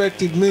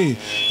disrespected me.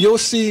 You're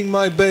seeing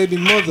my baby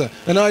mother,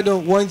 and I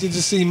don't want you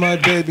to see my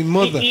baby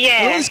mother.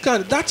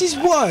 That is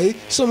why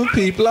some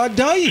people are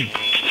dying.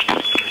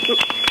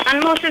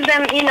 And most of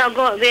them, you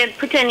know, they're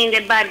pretending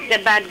they're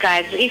bad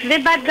guys. If the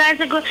bad guys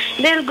are good,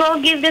 they'll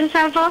go give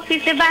themselves off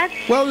if they're bad.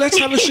 Well, let's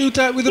have a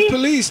shootout with the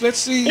police. Let's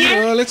see,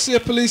 let's see a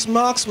police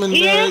marksman.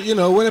 You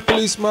know, when a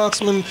police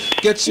marksman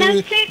gets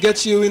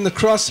you in the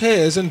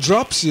crosshairs and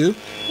drops you,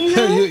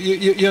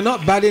 you're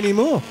not bad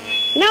anymore.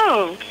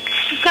 No,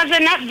 because they're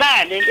not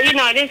bad. You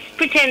know, they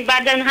pretend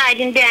bad and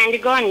hiding behind the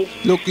guns.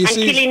 Look, you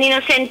see, killing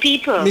innocent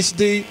people. Miss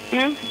D,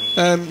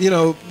 you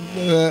know,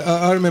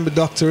 I remember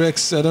Dr.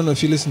 X, I don't know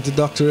if you listened to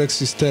Dr.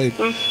 X's tape.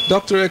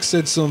 Dr. X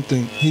said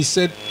something. He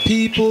said,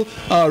 people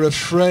are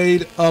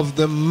afraid of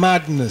the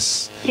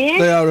madness.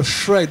 They are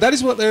afraid. That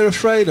is what they're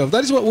afraid of.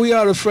 That is what we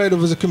are afraid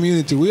of as a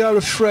community. We are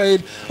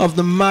afraid of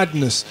the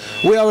madness.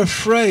 We are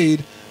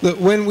afraid that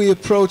when we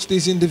approach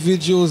these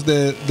individuals,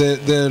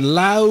 they're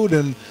loud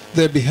and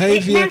their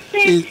behavior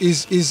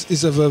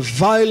is of a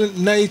violent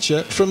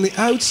nature from the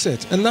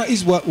outset, and that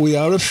is what we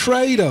are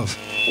afraid of.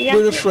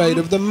 We're afraid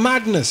of the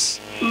madness.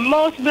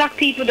 Most black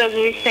people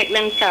doesn't respect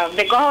themselves.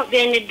 They go out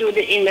there and they do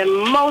the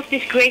most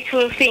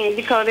disgraceful things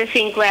because they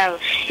think, well,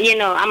 you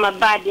know, I'm a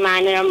bad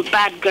man and I'm a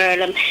bad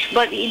girl.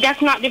 But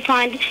that's not the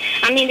point.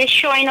 I mean, they're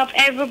showing up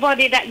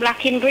everybody that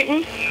black in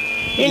Britain.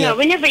 You know,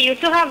 we never used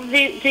to have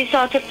this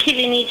sort of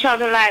killing each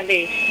other like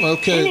this.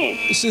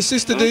 Okay.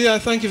 Sister D, I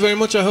thank you very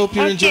much. I hope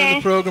you're enjoying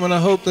the program, and I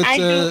hope that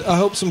I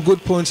hope some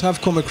good points have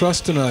come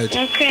across tonight.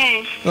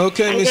 Okay.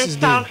 Okay, and Mrs.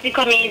 just ask the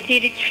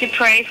community to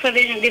pray for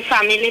the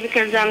family,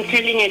 because I'm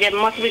telling you, they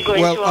must be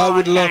going through a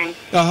hard time.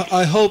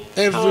 I hope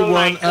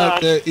everyone out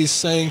there is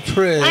saying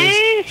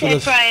prayers for the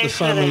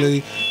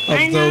family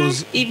of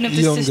those even if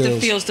young the sister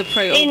girls. feels to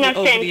pray over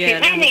the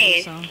air.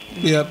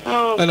 Yeah.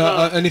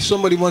 And if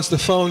somebody wants to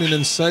phone in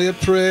and say a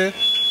prayer,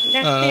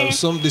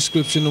 some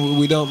description,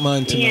 we don't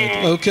mind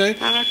tonight. Okay?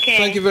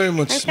 Thank you very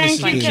much, Mrs. D.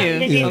 Thank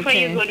you for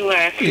your good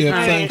work.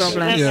 Yeah, thanks.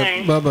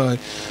 Yeah, bye-bye.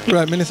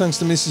 Right, many thanks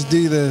to Mrs.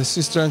 D, the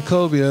Sister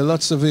Ancobia.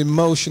 Lots of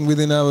emotion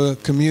within our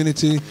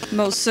community.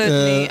 Most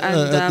certainly.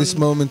 And at this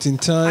moment in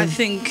time. I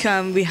think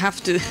we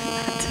have to...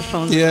 the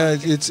phone's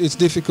it's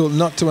difficult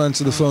not to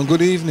answer the phone.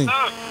 Good evening.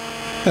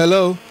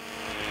 Hello.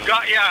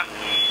 Got ya.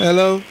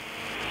 Hello.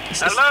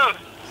 Hello.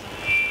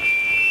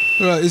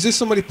 Right, is this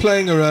somebody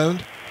playing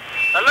around?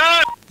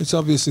 Hello. It's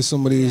obviously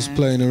somebody who's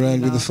playing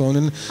around with the phone,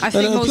 and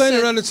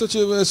playing around at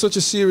such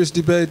a serious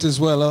debate as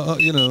well.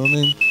 You know, I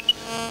mean,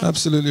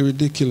 absolutely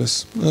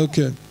ridiculous.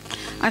 Okay.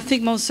 I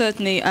think most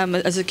certainly,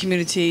 as a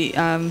community,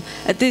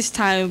 at this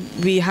time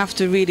we have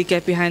to really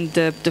get behind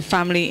the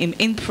family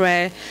in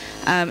prayer.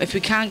 If we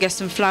can, get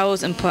some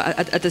flowers and put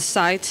at the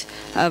site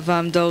of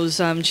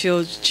those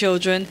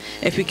children.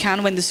 If we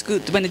can, when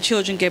the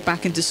children get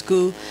back into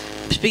school,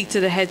 speak to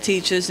the head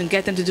teachers and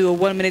get them to do a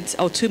 1 minute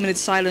or 2 minute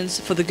silence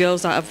for the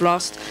girls that have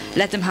lost.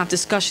 Let them have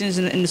discussions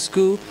in the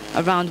school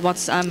around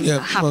what's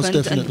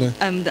happened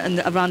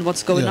and around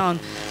what's going on.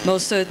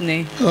 Most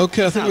certainly.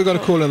 Okay, I think we've got a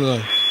call on the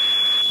line.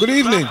 Good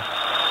evening.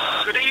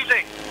 Good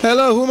evening.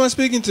 Hello, who am I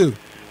speaking to?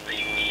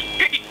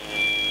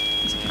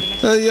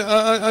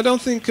 I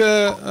don't think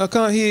I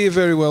can't hear you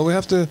very well. We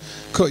have to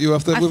cut you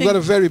off. We've got a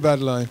very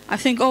bad line. I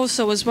think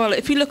also as well,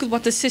 if you look at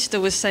what the sister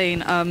was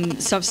saying,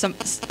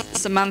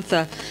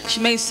 Samantha, she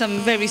made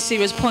some very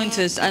serious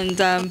pointers, and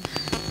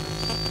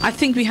I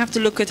think we have to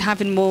look at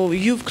having more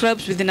youth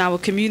clubs within our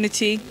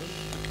community.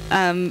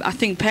 I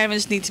think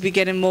parents need to be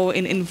getting more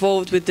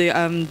involved with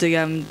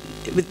within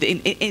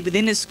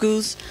the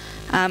schools.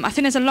 I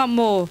think there's a lot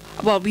more.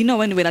 Well, we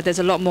know anyway that there's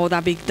a lot more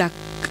that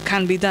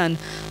can be done.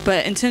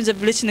 But in terms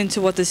of listening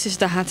to what the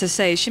sister had to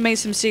say, she made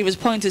some serious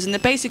pointers,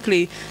 and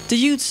basically the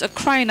youths are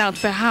crying out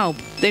for help.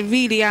 They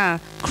really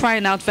are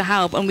crying out for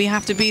help, and we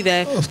have to be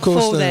there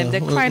for them.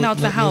 They're crying out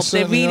for help.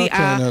 They really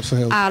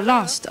are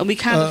lost, and we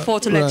can't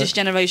afford to let this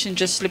generation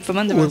just slip from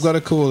under us. We've got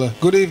a caller.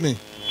 Good evening.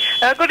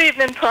 Good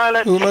evening,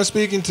 Pilot. Who am I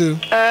speaking to?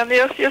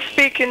 You're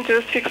speaking to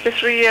a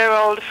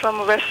 63-year-old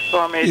from West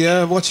Bromwich.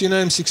 Yeah, what's your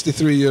name,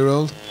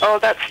 63-year-old? Oh,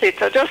 that's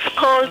it. I just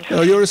called to...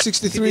 Oh, you're a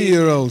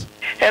 63-year-old.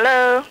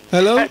 Hello.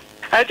 Hello?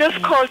 I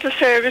just called to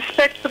say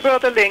respect to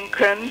Brother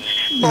Lincoln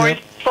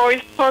for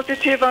his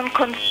positive and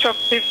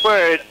constructive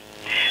words.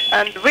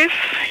 And with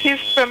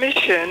his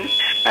permission,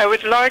 I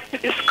would like to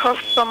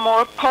discuss some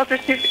more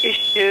positive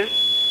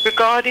issues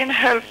regarding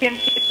helping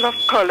people of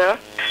colour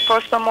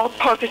for some more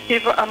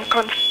positive and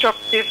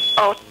constructive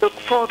outlook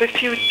for the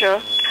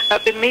future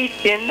at the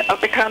meeting of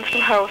the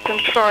Council House on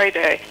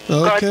Friday,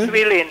 God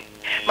willing.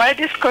 My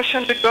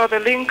discussion with Brother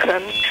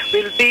Lincoln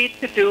will be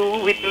to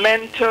do with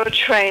mentor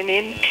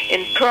training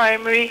in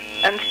primary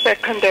and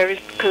secondary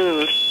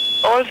schools.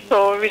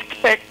 Also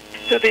respect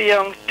to the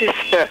young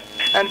sister.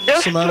 And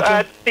just to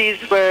add these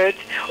words,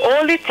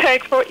 all it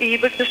takes for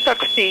evil to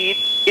succeed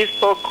is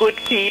for good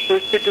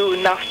people to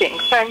do nothing.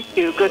 Thank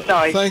you. Good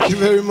night. Thank you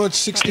very much,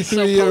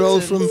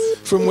 63-year-old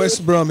from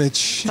West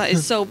Bromwich. That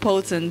is so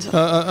potent.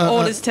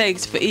 All it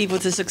takes for evil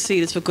to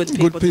succeed is for good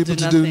people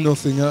to do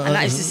nothing. And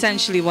that is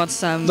essentially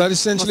what's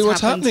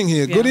happening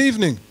here. Yeah. Good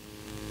evening.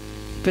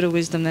 Bit of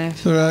wisdom there.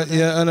 Right,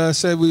 yeah, and I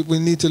say we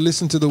need to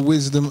listen to the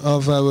wisdom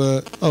of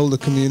our older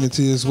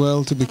community as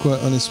well, to be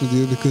quite honest with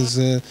you, because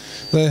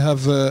they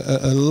have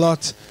a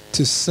lot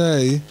to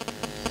say,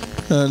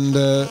 and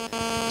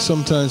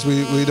sometimes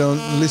we don't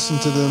listen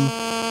to them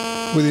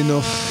with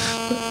enough.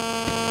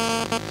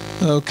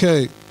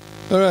 Okay,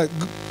 all right.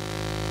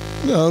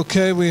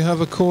 Okay, we have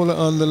a caller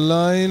on the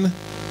line.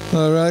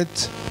 All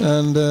right,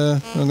 and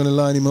I'm going to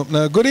line him up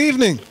now. Good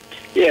evening.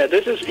 Yeah,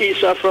 this is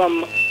Isa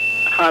from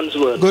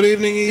Handsworth. Good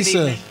evening,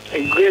 Isa.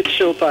 A great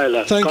show,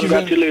 Pilot.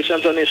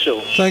 Congratulations on your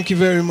show. Thank you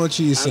very much,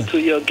 Isa. And to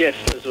your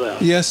guest as well.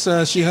 Yes,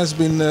 she has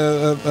been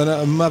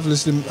a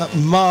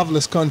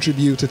marvelous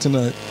contributor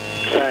tonight.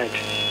 Right.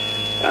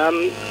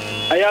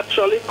 I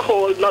actually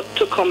called not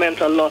to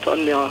comment a lot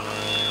on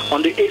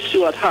the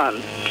issue at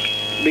hand,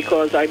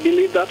 because I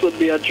believe that would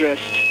be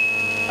addressed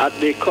at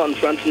the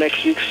conference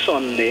next week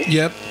Sunday.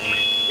 Yep.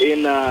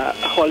 In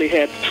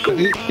Holyhead School.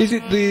 Is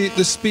it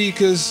the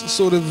speakers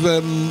sort of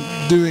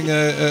doing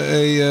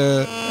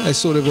a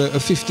sort of a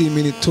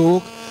 15-minute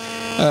talk,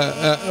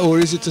 or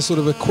is it a sort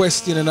of a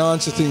question and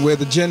answer thing where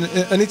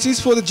and it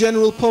is for the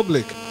general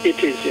public?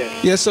 It is,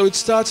 yes. Yeah, so it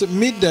starts at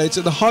midday. It's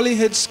at the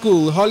Holyhead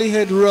School,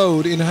 Holyhead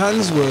Road in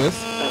Handsworth.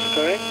 That's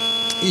correct.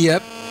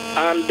 Yep.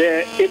 And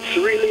it's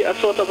really a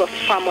sort of a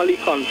family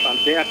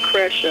conference. They are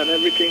creche and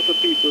everything for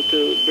people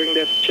to bring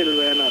their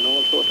children and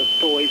all sorts of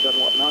toys and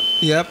whatnot.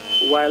 Yep.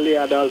 While the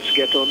adults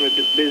get on with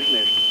the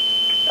business.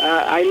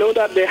 I know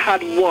that they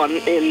had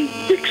one in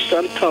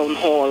Brixton Town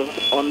Hall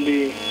on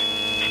the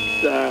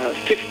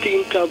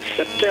 15th of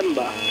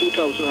September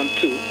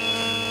 2002.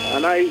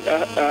 And I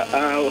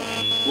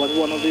was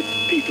one of the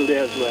people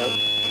there as well.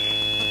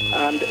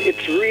 And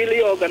it's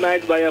really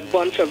organized by a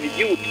bunch of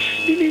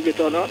youths, believe it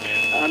or not.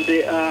 And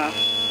they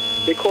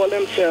call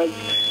themselves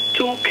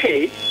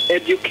 2K,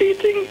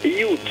 Educating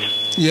Youth.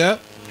 Yeah.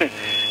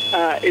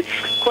 It's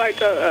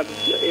quite an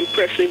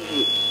impressive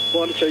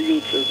bunch of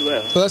youths as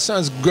well. Well, that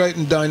sounds great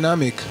and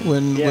dynamic,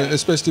 when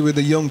especially with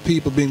the young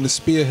people being the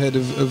spearhead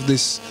of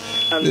this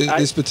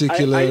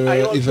particular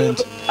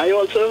event. I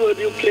also heard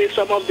you play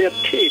some of their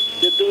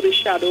tapes. They do the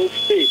Shadows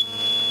tape.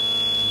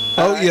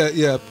 Oh,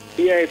 yeah.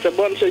 Yeah, it's a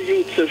bunch of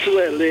youths as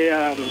well. They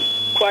are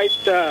quite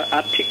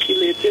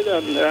articulated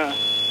and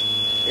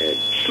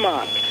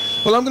smart.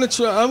 Well, I'm going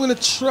to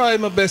try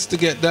my best to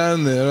get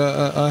down there.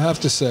 I have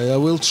to say, I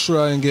will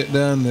try and get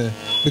down there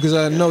because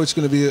I know it's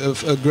going to be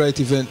a great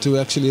event to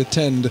actually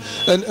attend.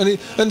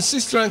 And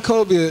Sister Ann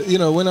Colby, you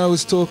know, when I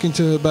was talking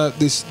to her about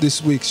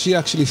this week, she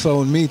actually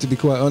phoned me, to be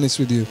quite honest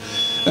with you,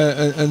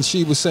 and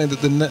she was saying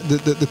that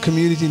the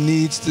community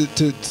needs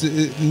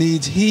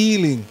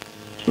healing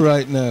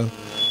right now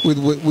with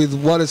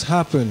what has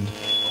happened.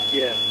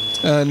 Yeah.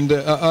 And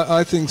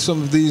I think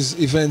some of these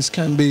events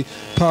can be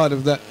part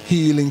of that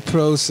healing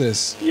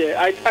process. Yeah,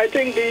 I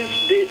think the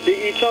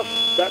ethos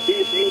that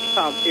these youths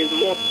have is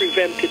more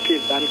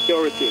preventative than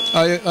curative.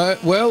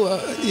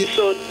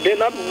 So they're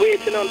not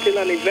waiting until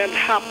an event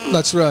happens.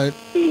 That's right.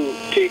 To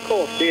take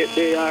off.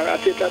 They are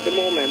at it at the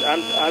moment.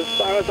 And as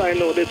far as I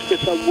know, it's a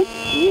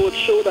road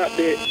show that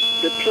they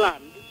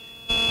planned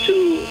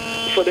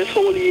for this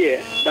whole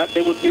year, that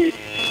they would be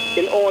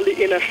in all the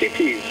inner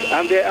cities.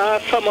 And there are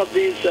some of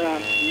these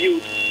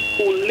youth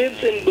who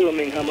lives in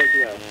Birmingham as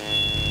well.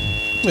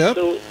 Yep.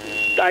 So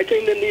I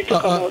think they need to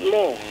come out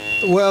more.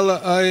 Well,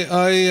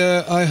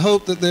 I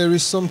hope that there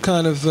is some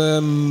kind of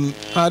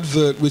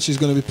advert which is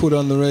going to be put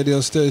on the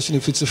radio station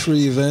if it's a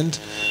free event.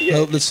 Yes. I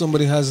hope that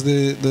somebody has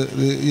the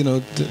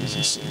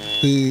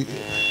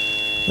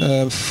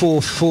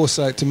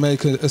foresight to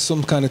make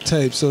some kind of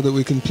tape so that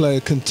we can play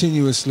it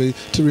continuously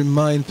to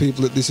remind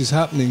people that this is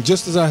happening.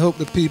 Just as I hope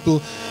that the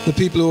people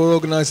who are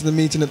organising the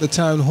meeting at the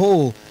town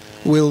hall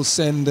will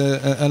send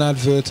an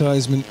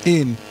advertisement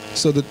in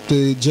so that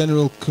the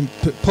general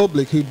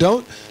public who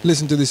don't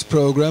listen to this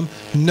program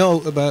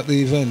know about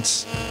the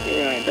events.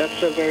 Right,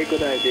 that's a very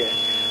good idea.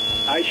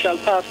 I shall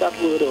pass that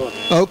word on.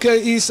 Okay,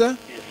 Isa.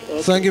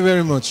 Okay. Thank you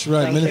very much.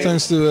 Right, many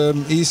thanks to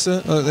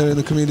Isa out there in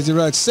the community.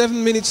 Right,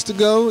 7 minutes to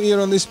go here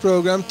on this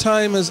program.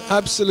 Time has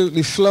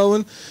absolutely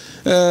flown.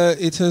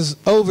 It has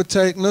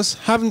overtaken us.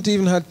 Haven't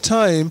even had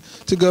time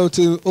to go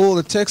to all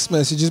the text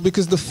messages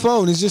because the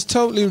phone is just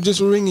totally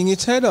ringing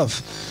its head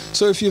off.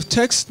 So if you've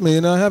texted me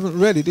and I haven't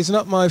read it, it's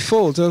not my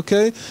fault,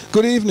 okay?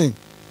 Good evening.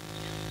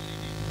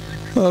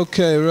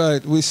 Okay,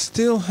 right. We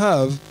still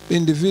have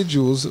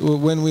individuals,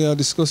 when we are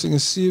discussing a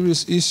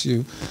serious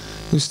issue,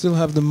 who still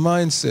have the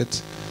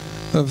mindset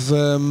of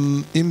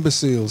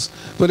imbeciles.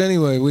 But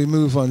anyway, we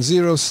move on.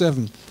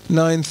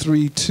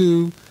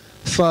 07932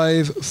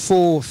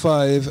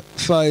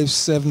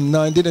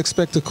 545 Did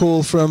expect a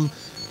call from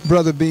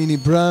Brother Beanie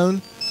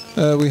Brown.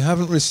 We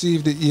haven't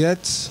received it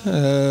yet.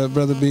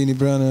 Brother Beanie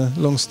Brown, a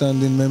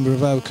long-standing member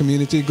of our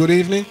community. Good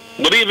evening.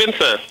 Good evening,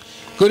 sir.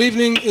 Good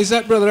evening. Is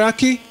that Brother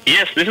Aki?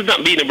 Yes, this is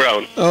not Beanie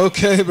Brown.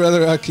 Okay,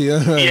 Brother Aki. All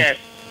right. Yes.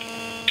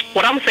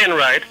 What I'm saying,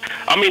 right,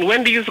 I mean,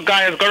 when these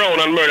guys go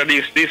around and murder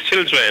these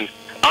children,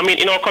 I mean,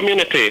 in our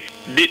community,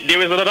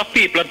 there is a lot of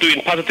people that are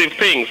doing positive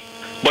things.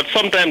 But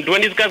sometimes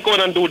when these guys go on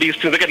and do these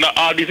things, they get like,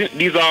 all these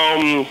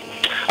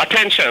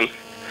attention.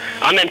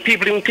 And then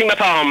people think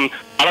that a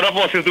lot of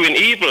us is doing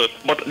evil.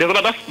 But there's a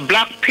lot of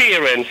black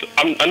parents,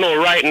 I know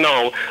right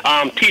now,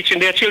 teaching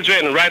their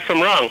children right from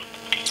wrong.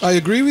 I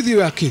agree with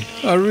you, Aki.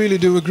 I really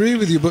do agree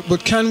with you.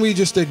 But can we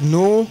just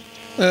ignore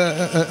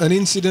an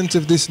incident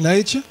of this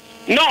nature?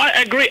 No,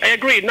 I agree.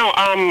 No,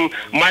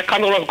 my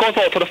condolence goes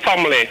out to the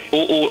family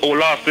who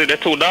lost their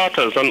two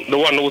daughters and the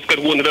one who's got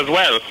wounded as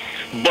well.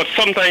 But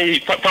sometimes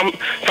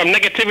from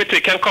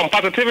negativity can come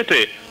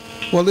positivity.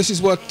 Well, this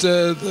is what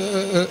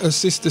a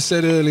sister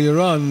said earlier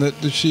on, that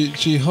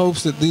she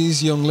hopes that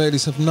these young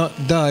ladies have not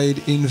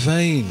died in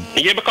vain.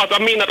 Yeah, because I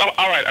mean,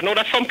 all right, I know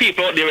that some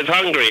people out there is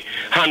hungry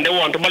and they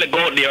want to go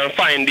out there and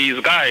find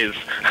these guys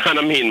and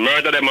I mean,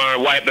 murder them or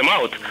wipe them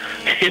out.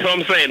 You know what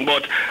I'm saying?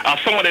 But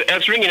somebody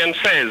else ringing and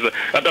says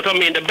that I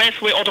mean, the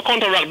best way to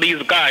counteract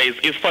these guys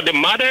is for the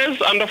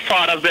mothers and the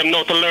fathers them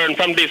now to learn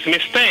from this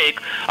mistake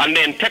and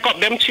then take up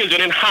them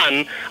children in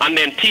hand and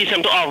then teach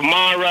them to have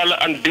moral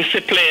and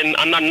discipline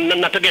and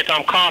not to get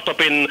them caught up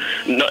in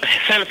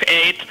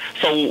self-hate.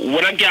 So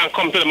when a gang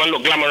come to them and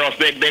look glamorous,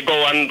 they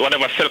go and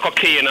whatever, sell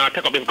cocaine or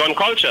take up this gun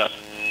culture.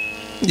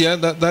 Yeah,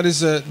 that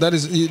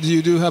is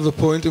you do have a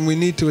point, and we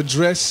need to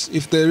address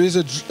if there is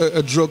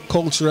a drug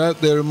culture out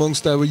there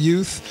amongst our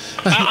youth,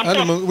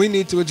 we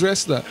need to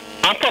address that.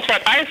 And plus,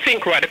 right, I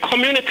think, right, the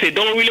community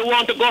don't really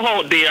want to go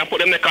out there and put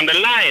them neck on the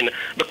line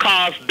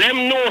because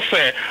them know,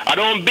 say, I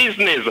don't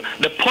business.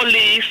 The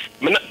police,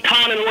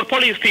 town and road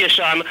police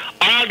station,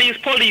 all these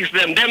police,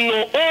 them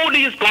know all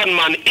these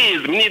gunmen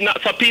is.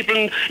 So people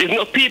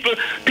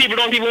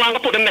don't even want to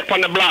put them neck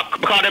on the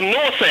block because them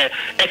know, say,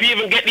 if you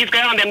even get these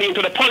guys on them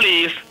into the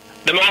police,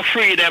 they might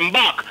free them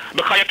back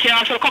because you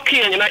can't sell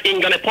cocaine in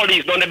England. The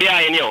police don't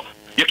behind you.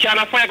 You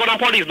cannot fire gun on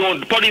police.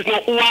 The police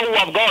know who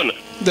have gun.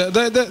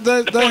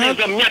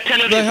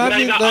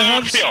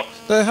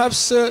 They have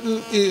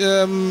certain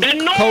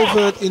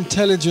covert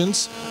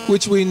intelligence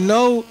which we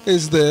know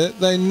is there.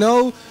 They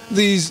know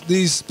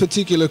these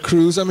particular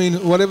crews. I mean,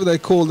 whatever they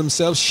call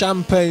themselves,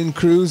 Champagne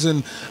crews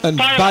and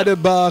Bader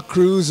Bar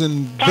crews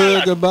and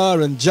Burger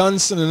Bar and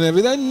Johnson and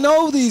everything. They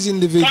know these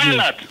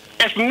individuals.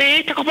 If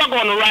me take up a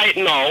gun right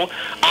now,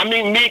 I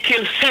mean me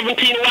kill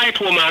 17 white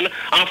women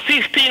and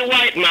 15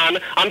 white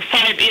men and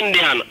 5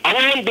 Indian. I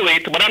won't do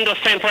it, but I'm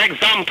just saying, for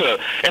example,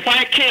 if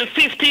I kill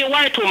 15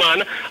 white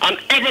women and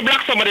every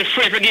black somebody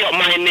afraid to give up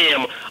my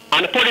name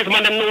and the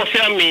policeman them know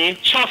say me,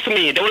 trust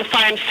me, they will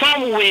find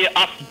some way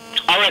of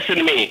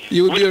arresting me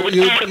with all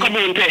the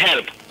community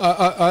help.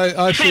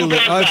 I feel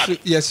that,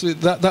 yes,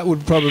 that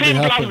would probably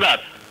happen.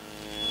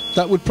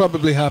 That would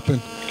probably happen.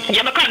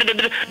 Yeah, because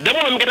the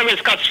women get away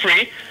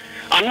scot-free.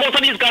 And most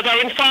of these guys are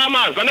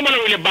informers, and them are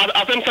really bad.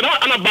 As them said,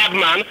 I'm a bad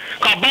man,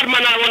 because bad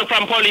man are running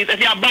from police. If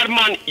you're a bad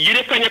man, you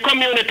defend your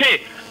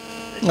community.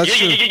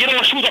 You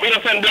don't shoot up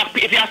innocent black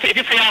people. If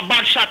you say you're a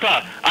bad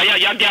shotter, or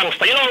you're a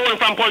gangster, you don't run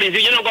from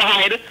police. You don't go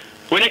hide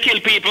when they kill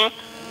people.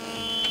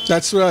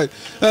 That's right.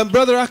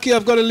 Brother Aki,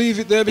 I've got to leave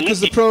it there because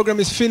the program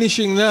is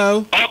finishing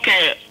now.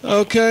 Okay.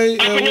 Okay.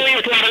 Happy New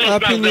Year to all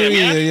the Happy New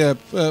Year, yeah.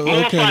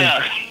 Okay.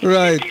 Fire.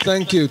 Right,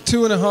 thank you.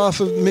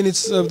 2.5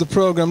 minutes of the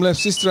program left.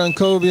 Sister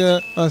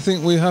Ancobia, I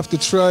think we have to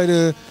try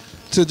to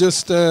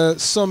just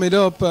sum it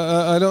up.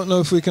 I don't know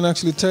if we can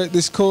actually take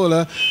this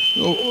caller.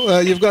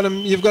 You've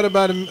got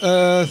about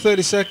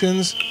 30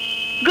 seconds.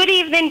 Good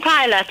evening,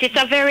 Pilot. It's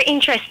a very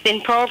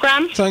interesting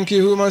program. Thank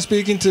you. Who am I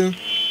speaking to?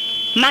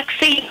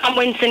 Maxine from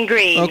Winston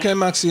Green. Okay,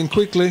 Maxine,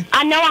 quickly.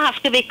 I know I have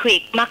to be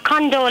quick. My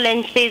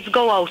condolences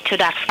go out to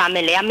that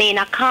family. I mean,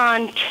 I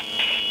can't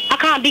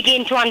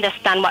begin to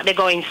understand what they're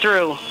going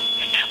through.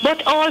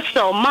 But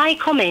also, my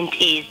comment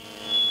is,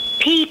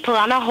 people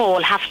on a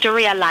whole have to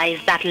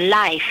realize that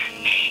life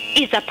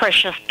is a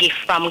precious gift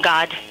from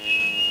God.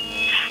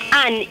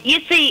 And you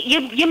see,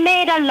 you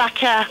made a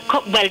lot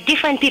of,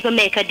 different people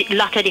make a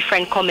lot of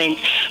different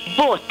comments,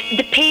 but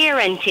the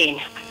parenting,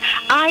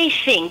 I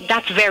think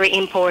that's very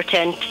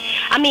important.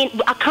 I mean,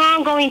 I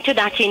can't go into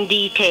that in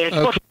detail.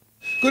 Okay.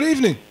 Good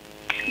evening.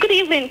 Good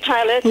evening,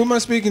 Pilot. Who am I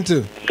speaking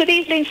to? Good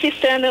evening,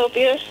 Sister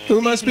Anobia. Who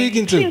am I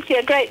speaking to?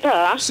 Cynthia, Great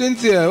Bar.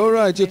 Cynthia, all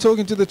right, you're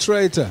talking to the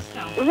traitor.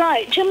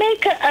 Right,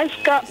 Jamaica has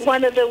got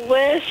one of the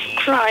worst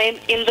crime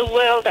in the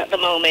world at the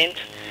moment.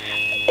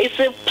 Is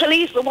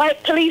the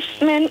white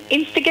policemen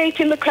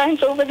instigating the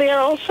crimes over there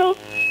also?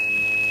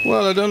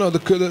 Well, I don't know.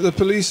 The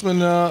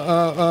policemen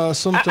are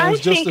sometimes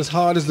just as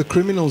hard as the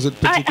criminals at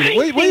particular.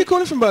 Where are you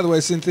calling from, by the way,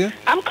 Cynthia?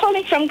 I'm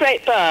calling from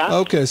Great Bar.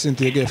 Okay,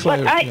 Cynthia, get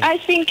fired. But I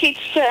think it's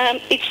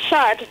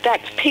sad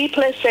that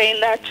people are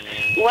saying that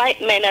white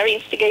men are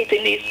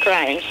instigating these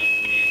crimes.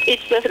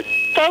 It's the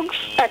thugs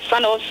at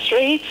Sano's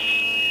streets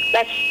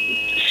that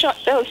shot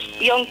those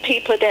young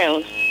people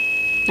down.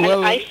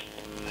 Well,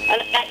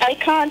 and I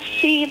can't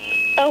see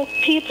how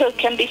people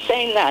can be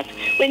saying that.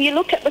 When you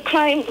look at the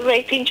crime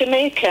rate in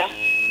Jamaica,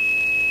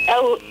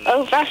 how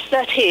vast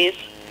that is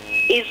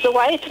the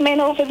white men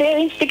over there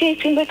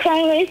instigating the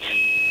crime rate?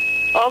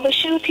 All the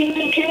shooting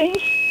and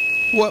killings?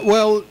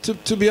 Well,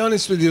 to be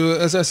honest with you,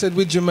 as I said,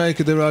 with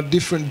Jamaica, there are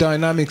different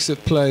dynamics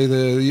at play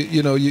there.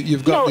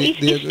 You've got for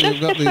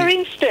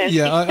instance.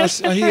 Yeah, I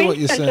hear what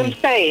you're saying.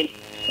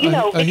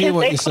 I hear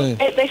what you're saying.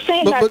 They're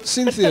saying but that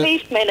Cynthia, the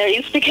policemen are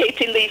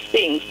instigating these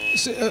things.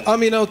 I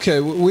mean, okay,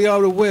 we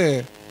are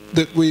aware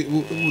that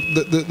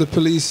the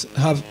police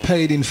have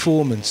paid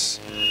informants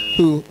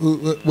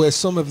where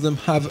some of them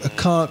have a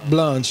carte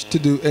blanche to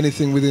do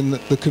anything within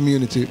the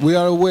community. We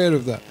are aware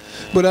of that.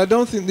 But I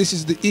don't think this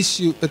is the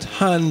issue at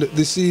hand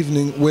this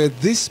evening where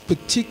this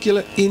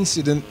particular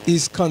incident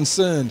is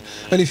concerned.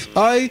 And if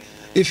I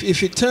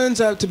if it turns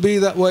out to be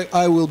that way,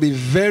 I will be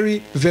very,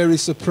 very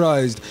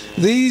surprised.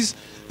 This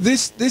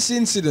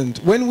incident,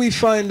 when we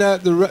find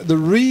out the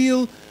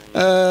real,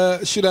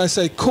 should I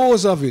say,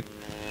 cause of it,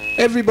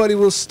 everybody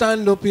will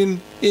stand up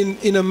in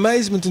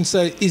amazement and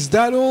say, is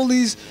that all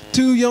these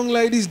two young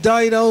ladies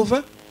died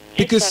over?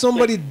 Because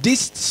somebody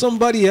dissed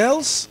somebody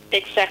else?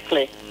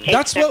 Exactly.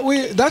 That's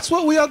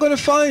what we are going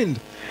to find.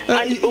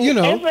 And you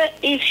know, whoever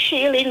is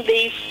shielding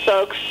these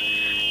thugs,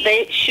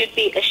 they should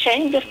be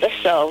ashamed of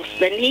themselves.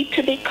 They need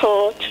to be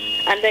caught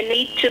and they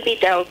need to be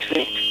dealt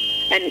with.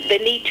 And they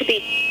need to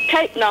be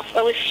taken off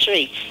our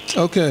streets.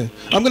 Okay.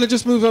 I'm going to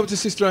just move over to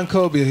Sister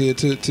Ancobia here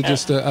to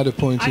just add a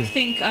point here. I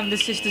think the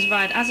sister's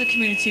right. As a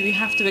community, we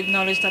have to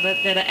acknowledge that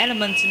there are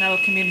elements in our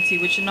community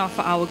which are not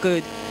for our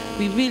good.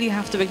 We really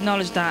have to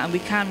acknowledge that, and we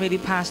can't really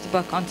pass the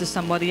buck onto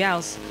somebody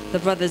else. The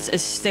brothers,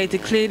 as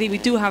stated clearly, we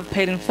do have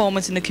paid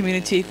informants in the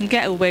community who can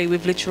get away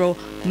with literal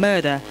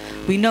murder.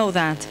 We know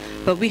that.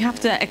 But we have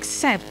to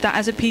accept that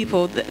as a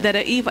people, there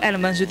are evil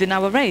elements within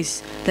our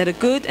race. That are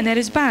good and that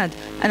is bad.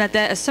 And that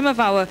there are some of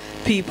our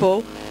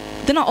people,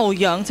 they're not all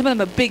young, some of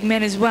them are big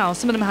men as well.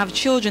 Some of them have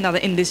children that are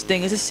in this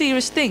thing. It's a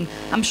serious thing.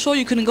 I'm sure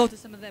you couldn't go to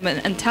some of them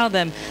and tell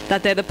them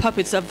that they're the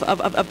puppets of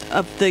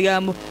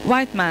the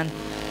white man.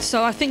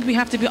 So I think we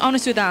have to be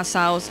honest with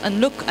ourselves and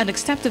look and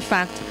accept the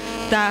fact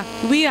that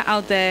we are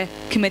out there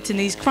committing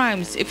these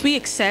crimes. If we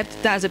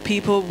accept that as a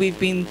people we've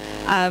been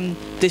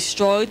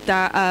destroyed,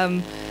 that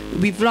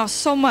we've lost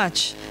so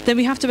much, then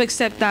we have to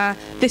accept that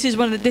this is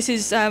one of the,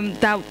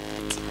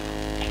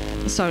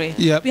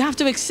 we have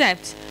to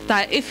accept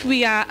that if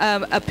we are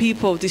a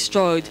people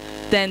destroyed,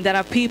 then there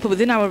are people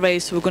within our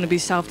race who are going to be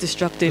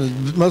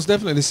self-destructive. Most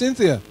definitely.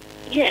 Cynthia?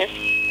 Yes.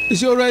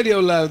 Is your radio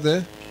loud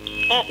there?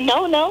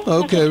 No.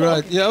 Okay,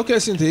 right. Yeah, okay,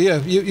 Cynthia,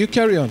 yeah, you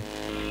carry on.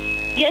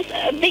 Yes,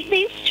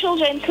 these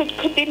children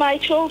could be my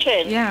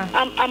children. Yeah.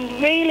 I'm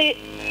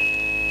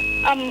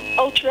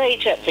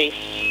outraged at this.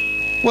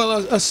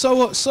 Well,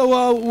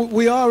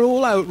 we are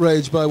all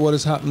outraged by what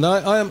has happened.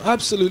 I am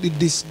absolutely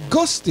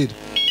disgusted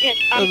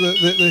of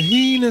the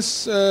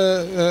heinous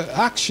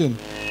action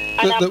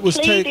that was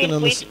taken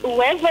on this.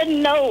 Whoever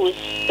knows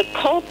the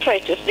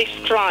culprit of this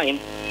crime,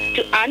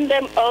 to hand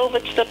them over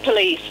to the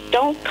police.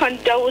 Don't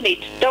condone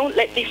it. Don't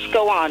let this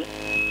go on.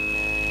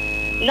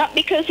 Not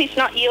because it's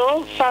not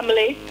your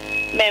family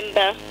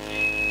member.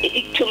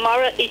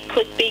 Tomorrow it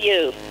could be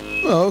you.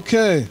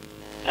 Okay.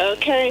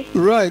 Okay.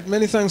 Right.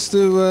 Many thanks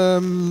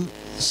to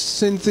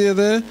Cynthia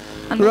there.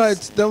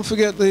 Right. Don't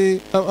forget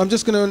I'm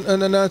just going to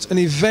announce an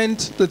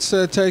event that's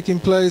taking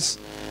place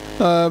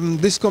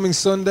this coming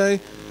Sunday.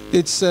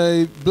 It's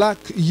a Black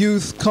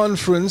Youth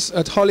Conference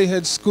at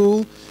Holyhead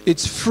School.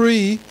 It's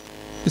free.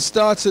 It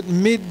starts at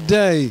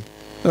midday.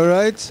 All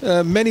right.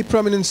 Many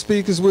prominent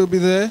speakers will be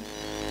there.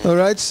 All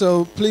right.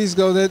 So please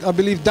go there. I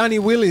believe Danny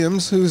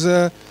Williams, who's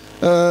a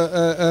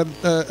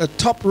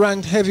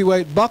top-ranked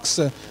heavyweight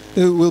boxer,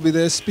 who will be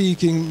there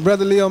speaking.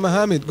 Brother Leo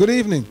Mohammed. Good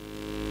evening.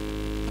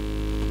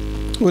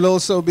 Will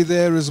also be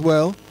there as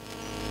well.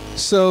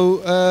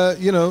 So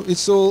you know,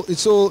 it's all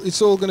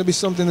going to be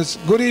something that's.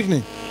 Good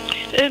evening.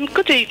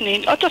 Good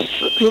evening. I just.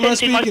 Who am I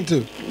speaking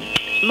to?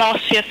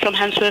 Marcia from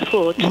Handsworth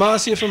Wood.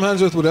 Marcia from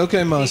Handsworth Wood.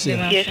 Okay, Marcia.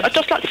 Yes, I'd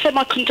just like to send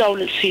my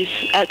condolences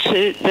out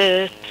to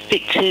the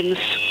victims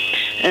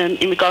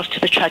in regards to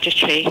the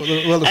tragedy.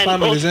 Well, the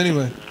families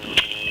anyway.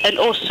 And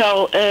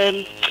also,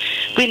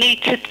 we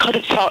need to kind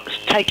of start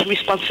taking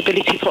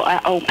responsibility for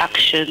our own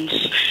actions.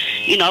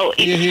 You know,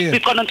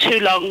 we've gone on too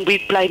long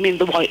with blaming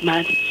the white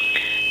man.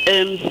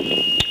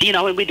 You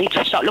know, and we need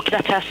to start looking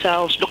at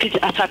ourselves, looking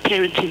at our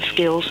parenting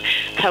skills,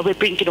 how we're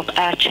bringing up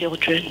our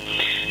children,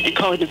 and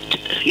kind of,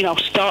 you know,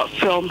 start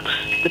from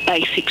the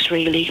basics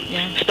really.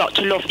 Yeah. Start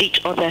to love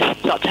each other,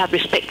 start to have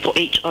respect for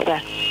each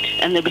other,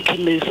 and then we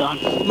can move on.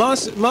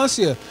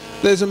 Marcia,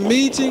 there's a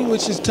meeting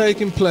which is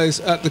taking place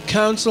at the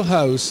Council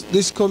House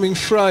this coming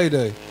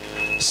Friday,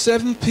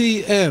 7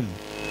 p.m.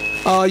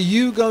 Are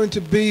you going to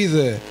be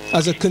there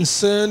as a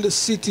concerned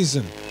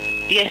citizen?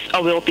 Yes, I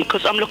will,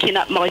 because I'm looking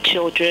at my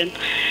children,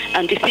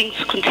 and if things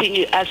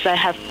continue as they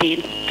have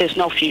been, there's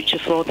no future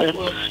for them.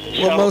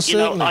 So, you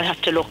know, I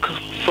have to look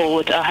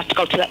forward. I have to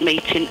go to that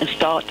meeting and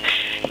start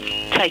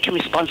taking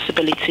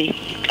responsibility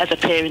as a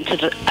parent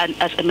and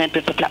as a member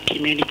of the black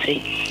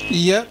community.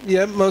 Yeah,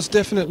 most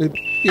definitely.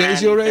 Yeah,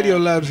 is your radio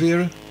loud,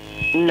 Vera?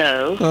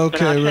 No. Okay, but I'll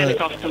turn right.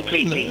 it off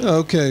completely. No,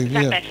 okay, Is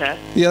that better?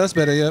 Yeah, that's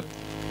better, yep.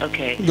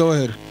 Okay. Go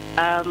ahead.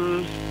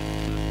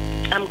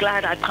 I'm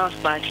glad I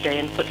passed by today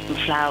and put some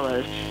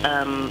flowers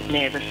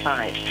near the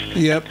site.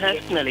 Yep.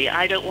 Personally,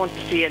 I don't want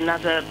to see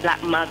another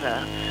black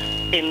mother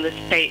in the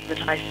state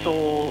that I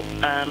saw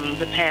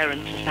the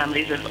parents and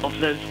families of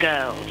those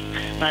girls.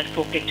 I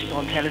saw pictures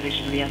on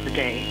television the other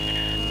day.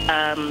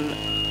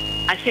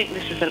 I think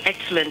this is an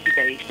excellent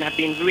debate, and I've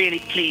been really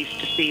pleased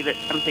to see that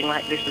something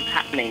like this is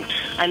happening.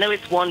 I know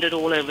it's wandered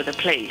all over the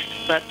place,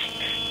 but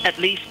at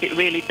least it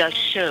really does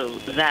show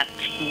that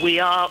we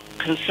are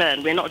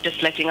concerned. We're not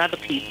just letting other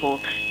people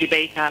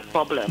debate our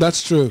problem.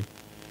 That's true.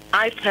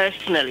 I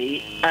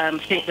personally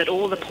think that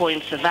all the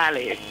points are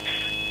valid,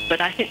 But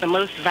I think the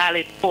most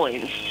valid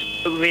points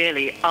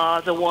really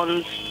are the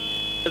ones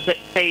that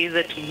say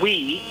that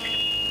we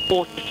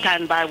ought to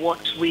stand by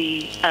what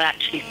we are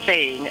actually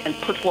saying and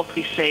put what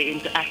we say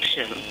into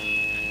action.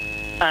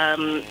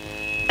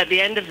 At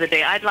the end of the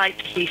day, I'd like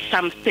to see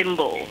some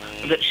symbol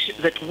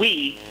that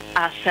we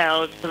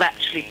ourselves have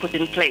actually put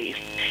in place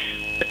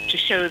to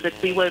show that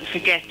we won't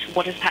forget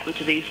what has happened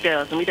to these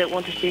girls, and we don't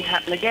want to see it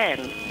happen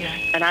again. Yeah.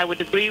 And I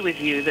would agree with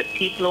you that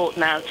people ought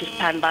now to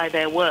stand by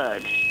their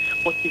words,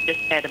 what you just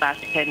said about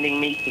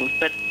attending meetings,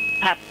 but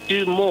perhaps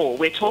do more.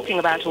 We're talking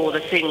about all the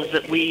things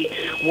that we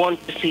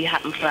want to see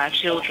happen for our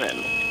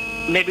children.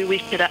 Maybe we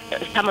should,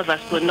 some of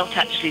us were not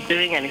actually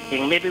doing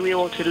anything. Maybe we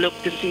ought to look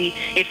to see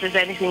if there's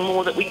anything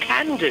more that we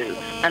can do.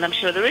 And I'm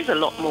sure there is a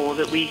lot more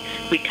that we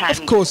can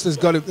do. Of course,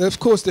 of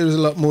course there is a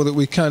lot more that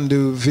we can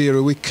do,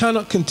 Vera. We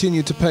cannot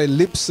continue to pay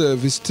lip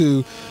service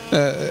to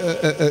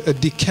a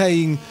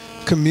decaying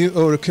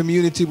or a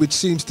community which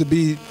seems to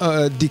be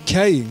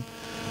decaying.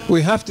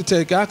 We have to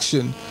take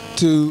action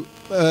to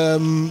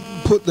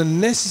put the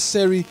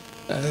necessary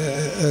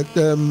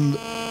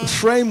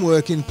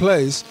framework in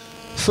place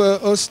for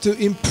us to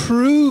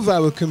improve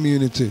our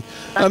community.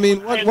 I mean,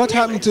 what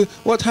happened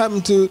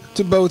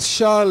to both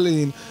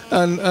Charlene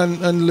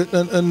and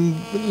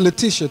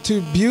Letitia,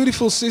 two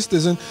beautiful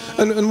sisters,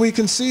 and we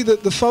can see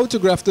that the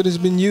photograph that has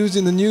been used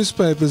in the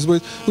newspapers,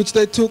 which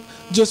they took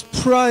just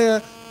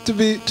prior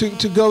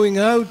to going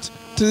out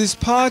to this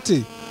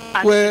party,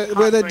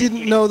 where they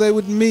didn't know they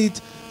would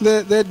meet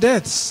their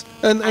deaths,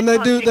 and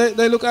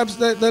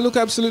they look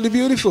absolutely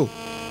beautiful.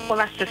 Well,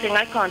 that's the thing.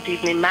 I can't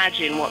even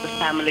imagine what the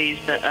families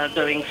are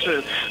going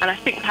through. And I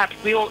think perhaps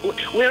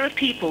we're a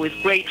people with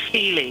great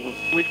feeling,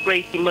 with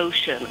great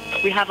emotion.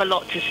 We have a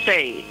lot to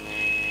say.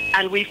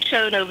 And we've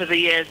shown over the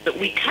years that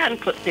we can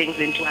put things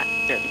into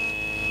action.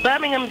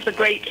 Birmingham's a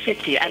great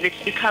city, and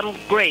it's become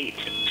great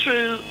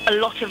through a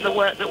lot of the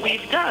work that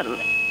we've done.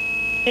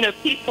 You know,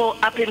 people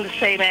up in the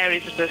same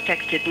areas that are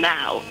affected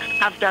now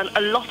have done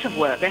a lot of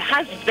work.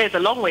 There's a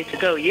long way to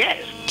go,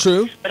 yes.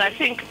 True. But I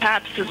think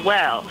perhaps as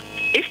well,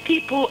 if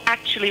people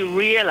actually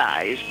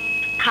realize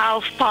how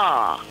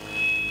far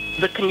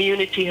the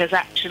community has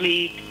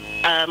actually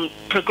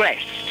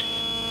progressed,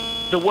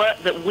 the work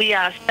that we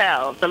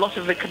ourselves, a lot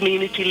of the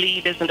community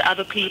leaders and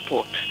other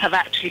people have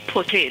actually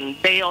put in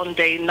day on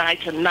day,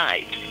 night and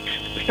night,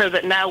 so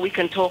that now we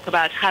can talk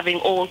about having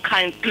all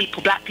kinds of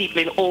people, black people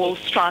in all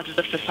stratas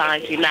of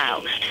society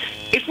now.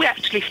 If we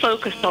actually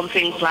focused on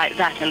things like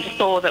that and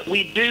saw that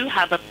we do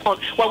have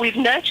we've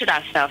nurtured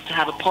ourselves to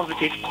have a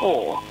positive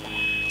core.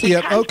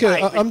 Yeah,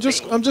 okay. I'm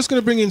just going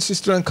to bring in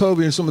Sister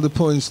Ancobia and some of the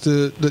points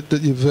that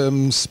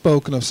you've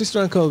spoken of. Sister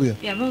Ancobia.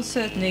 Yeah, most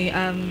certainly.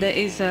 There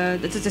is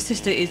the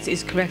sister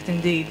is correct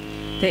indeed.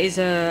 There is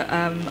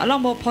a lot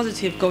more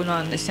positive going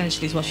on,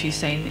 essentially, is what she's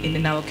saying,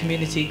 in our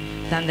community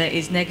than there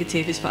is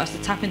negative. It's for us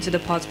to tap into the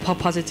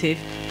positive,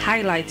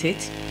 highlight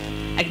it,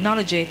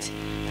 acknowledge it,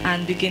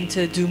 and begin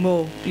to do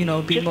more. You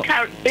know,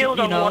 build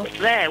on what's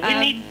there. We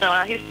need to know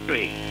our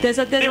history.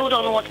 Build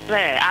on what's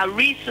there, our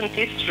recent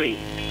history.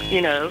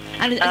 You know,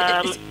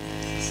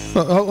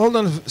 hold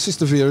on,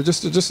 Sister Vera,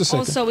 just a second.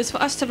 Also, it's for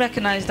us to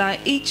recognize that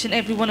each and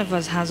every one of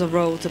us has a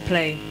role to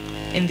play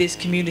in this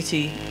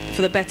community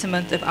for the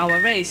betterment of our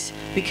race.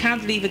 We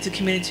can't leave it to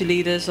community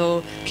leaders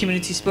or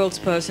community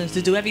spokespersons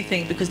to do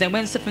everything, because then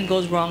when something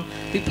goes wrong,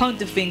 we point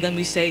the finger and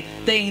we say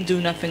they ain't do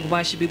nothing.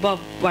 Why should we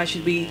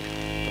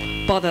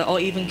bother or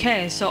even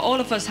care? So all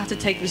of us have to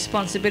take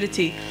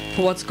responsibility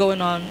for what's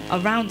going on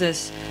around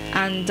us.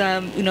 And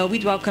you know,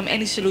 we'd welcome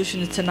any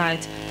solutions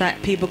tonight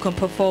that people can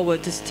put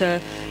forward, just to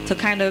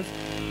kind of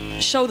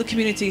show the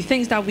community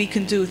things that we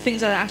can do, things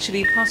that are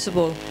actually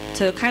possible,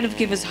 to kind of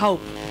give us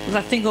hope. Because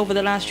I think over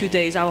the last few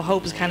days our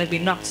hope has kind of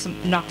been knocked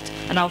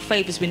and our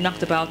faith has been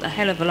knocked about a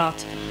hell of a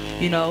lot,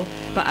 you know.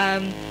 But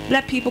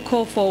let people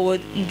call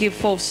forward and give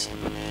forth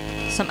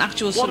some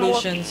actual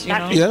solutions, you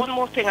know. Yeah. One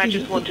more thing I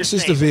just want to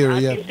Sister say. Vera,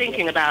 I've been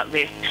thinking about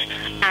this,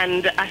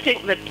 and I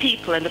think that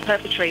people and the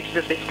perpetrators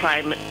of this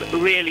crime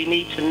really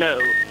need to know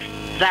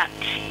that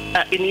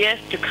in years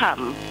to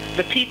come,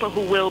 the people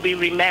who will be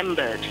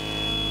remembered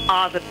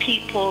are the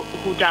people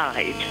who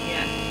died.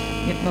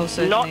 Yeah, most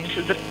certainly. Not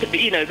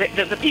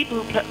the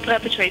people who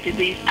perpetrated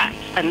these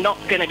acts are not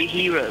going to be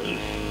heroes.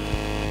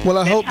 Well,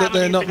 I hope that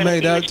they're not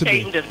made out to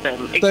be.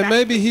 Exactly. They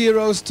may be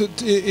heroes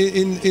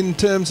in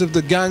terms of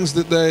the gangs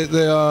that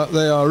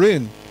they are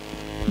in,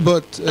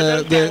 but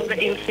they're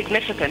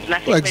insignificant, and I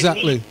think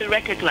they need to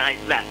recognise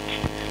that.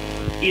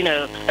 You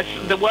know,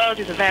 the world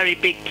is a very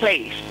big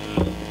place,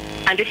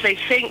 and if they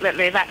think that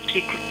they've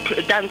actually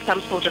done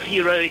some sort of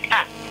heroic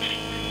act,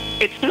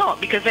 it's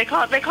not, because they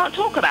can't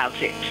talk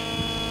about it.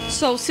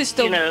 So,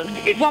 sister, you know,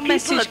 if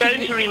people are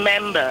going to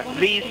remember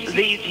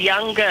these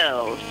young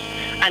girls.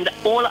 And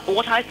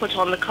what I put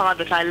on the card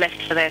that I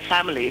left for their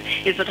families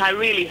is that I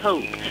really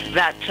hope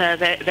that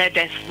their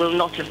deaths will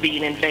not have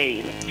been in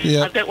vain.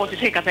 Yeah. I don't want to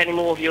take up any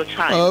more of your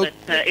time, but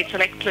it's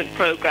an excellent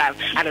program.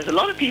 And as a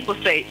lot of people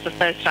say, it's the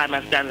first time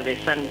I've done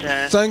this. And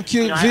thank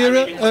you,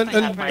 Vera,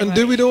 and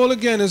do it all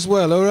again as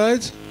well, all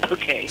right?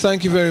 Okay.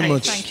 Thank you very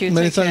much. Thank you.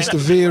 Many Take thanks care.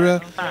 to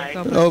Vera Bye.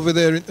 over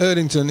there in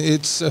Erdington.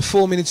 It's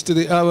 4 minutes to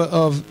the hour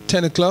of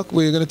 10 o'clock.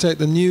 We're going to take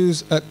the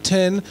news at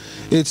 10.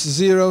 It's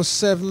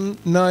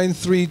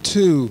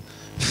 07932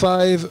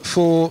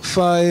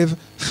 545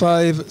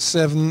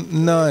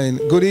 579.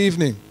 Good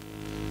evening.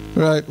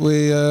 Right,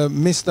 we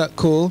missed that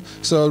call,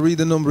 so I'll read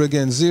the number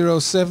again.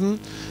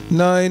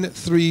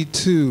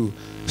 07932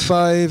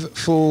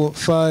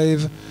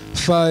 545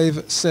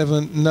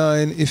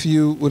 579 if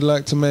you would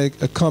like to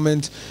make a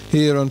comment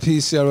here on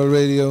PCRL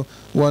Radio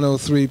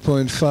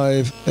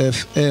 103.5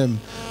 FM.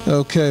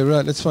 Okay,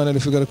 right, let's find out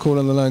if we've got a call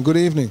on the line. Good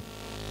evening.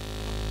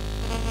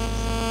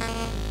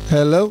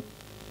 Hello?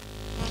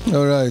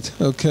 All right,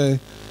 okay.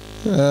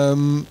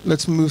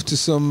 Let's move to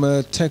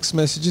some text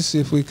messages, see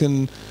if we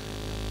can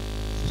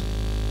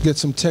get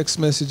some text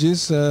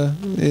messages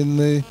in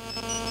the...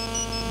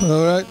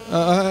 All right,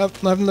 I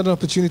haven't had an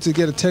opportunity to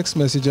get a text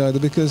message either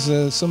because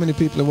so many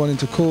people are wanting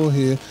to call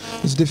here.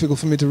 It's difficult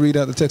for me to read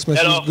out the text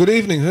messages. Hello. Good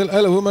evening.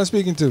 Hello, who am I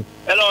speaking to?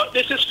 Hello,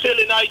 this is Phil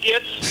in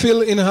Highgate.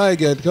 Phil in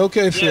Highgate.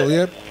 Okay, Phil,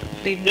 yep.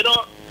 You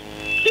know,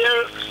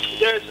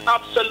 there's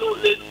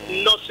absolutely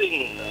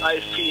nothing I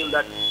feel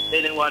that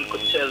anyone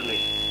could tell me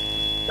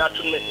that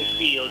would make me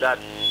feel that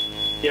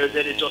there's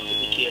any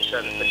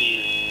justification for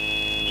these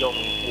young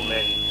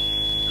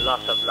women's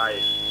loss of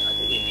life and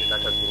the injury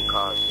that has been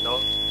caused, you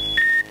know.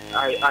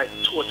 I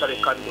totally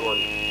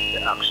condone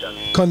the action.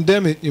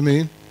 Condemn it, you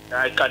mean?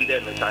 I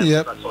condemn it.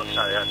 I'm so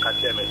sorry. I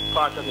condemn it.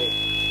 Part of me,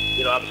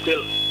 you know, I'm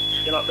still,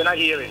 you know, when I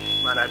hear it,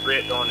 man, I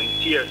break down in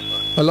tears,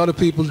 man. A lot of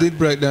people did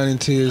break down in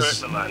tears.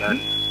 Certainly, man.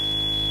 And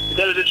to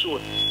tell you the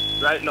truth,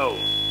 right now,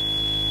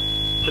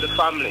 to the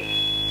family,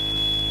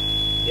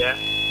 yeah,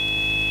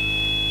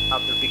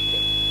 of the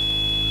victim,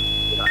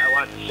 you know, I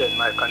want to send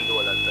my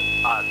condolences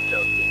and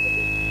heartfelt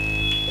sympathy.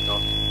 You know,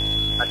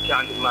 I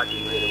can't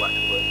imagine really what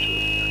I'm going through.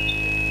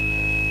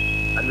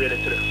 And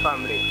really to the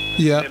family,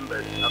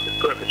 members of the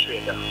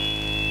perpetrator,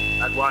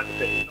 I'd want to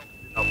say,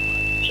 enough,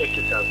 man. Check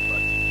yourself,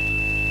 man.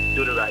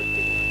 Do the right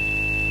thing,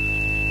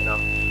 you know.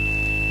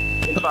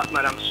 In fact,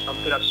 man, I'm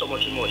feeling so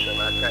much emotion,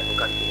 man. I can't even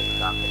continue to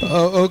talk.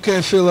 Oh,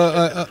 okay, Phil.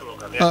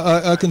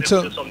 I can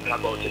tell. Something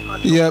about it, man.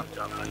 Yep.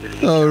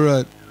 All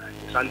right.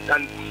 And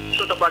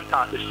shut up and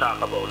talk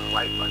about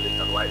white man, this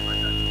and white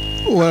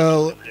man.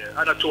 Well,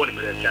 I know Tony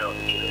Blair carried out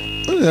the killing.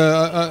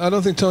 Yeah, I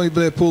don't think Tony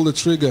Blair pulled the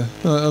trigger.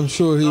 I'm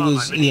sure he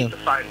was. Man, we need to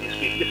find these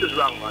people. This is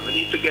wrong, man. We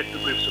need to get to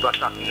grips with what's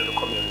happening in the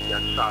community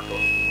and start on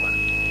this,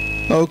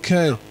 man.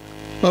 Okay.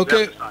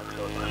 Okay.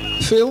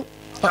 Phil,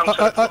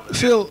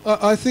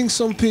 I think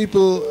some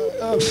people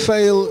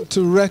fail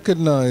to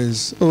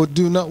recognize or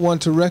do not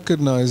want to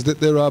recognize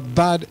that there are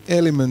bad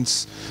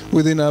elements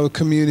within our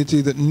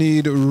community that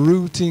need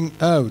rooting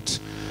out.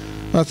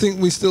 I think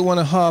we still want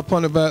to harp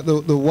on about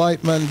the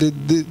white man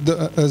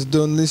has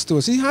done this to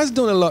us. He has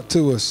done a lot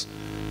to us.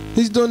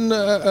 He's done,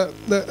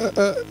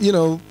 you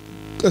know,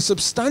 a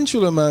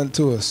substantial amount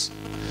to us.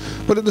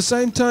 But at the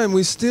same time,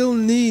 we still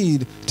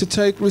need to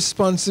take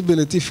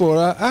responsibility for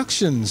our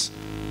actions.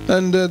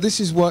 And this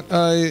is what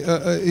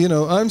you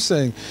know, I'm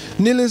saying.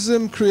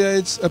 Nihilism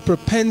creates a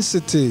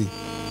propensity.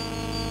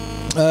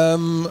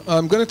 I'm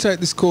going to take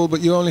this call,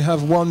 but you only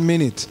have 1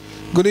 minute.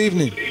 Good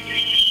evening.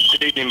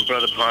 Good evening,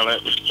 Brother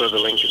Pilot. This is Brother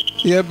Lincoln.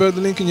 Yeah, Brother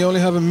Lincoln, you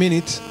only have a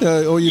minute,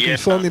 or you can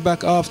phone me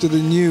back after the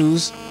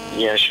news.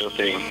 Yeah, sure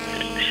thing.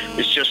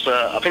 It's just,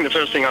 I think the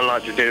first thing I'd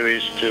like to do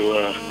is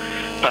to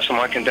pass on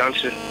my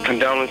condolences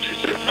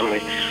to the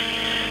family.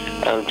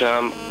 And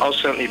I'll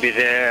certainly be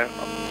there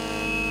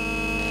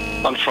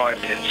on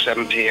Friday at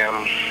 7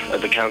 p.m.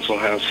 at the council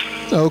house.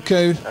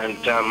 Okay.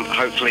 And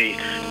hopefully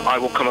I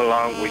will come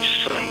along with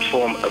some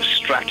form of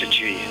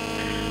strategy,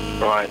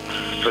 right,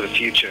 for the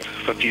future,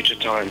 for future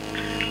time.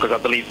 Because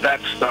I believe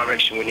that's the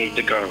direction we need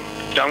to go.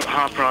 Don't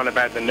harp on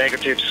about the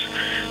negatives,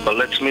 but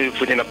let's move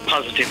within a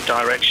positive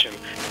direction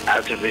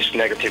out of this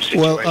negative situation.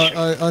 Well,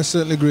 I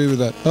certainly agree with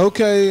that.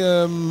 Okay,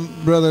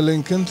 Brother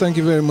Lincoln, thank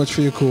you very much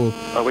for your call.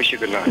 I wish you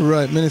good night.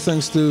 Right, many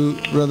thanks to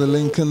Brother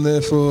Lincoln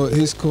there for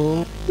his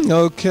call.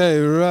 Okay,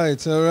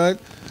 right, all right.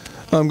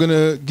 I'm going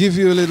to give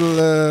you a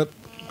little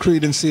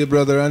credence here,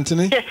 Brother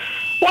Anthony. Yeah.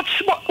 What's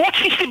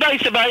this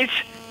debate about?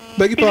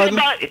 Beg your pardon?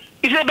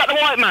 Is it about the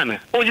white man?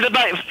 Or is it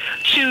about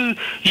 2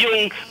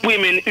 young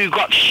women who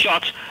got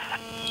shot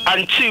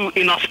and 2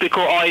 in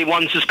hospital, i.e.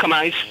 one has come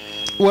out?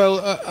 Well,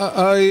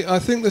 I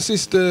think the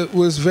sister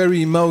was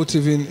very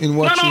emotive in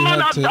what she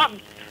had to...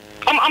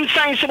 I'm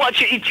saying so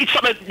much.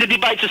 It's like the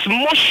debate just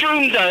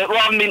mushroomed out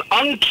rather than being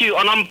on cue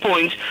and on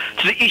point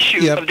to the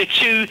issue of the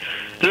 2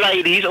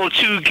 ladies or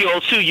 2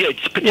 girls, 2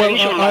 youths,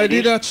 potential I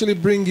did actually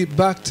bring it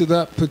back to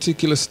that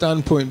particular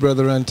standpoint,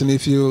 Brother Anthony.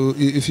 If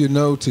you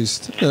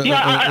noticed,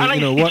 I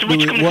you know, what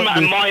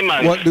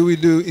do we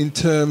do in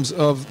terms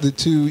of the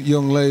 2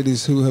 young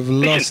ladies who have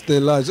lost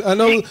their lives? I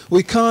know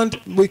we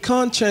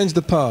can't change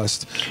the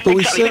past, but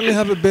we certainly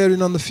have a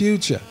bearing on the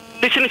future.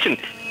 Listen.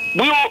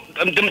 we all,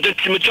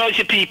 the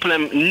majority of people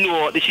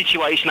know the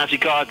situation as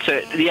regards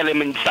to the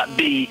elements that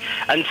be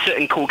and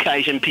certain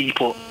Caucasian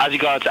people as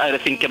regards to how to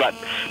think about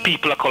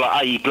people of colour,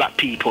 i.e. black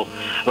people,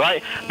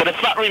 right? But the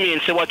fact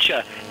remains, so watch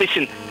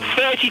listen,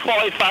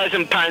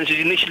 £35,000 was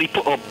initially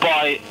put up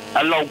by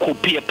a local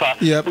paper,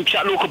 which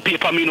that local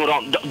paper, I mean,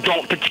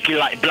 don't particularly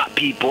like black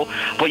people,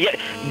 but yet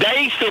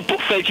they still put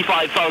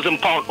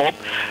 £35,000 up.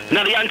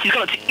 Now the answer's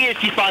got to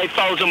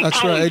 £85,000.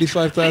 That's right,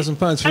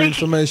 £85,000 for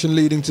information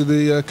leading to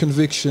the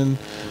conviction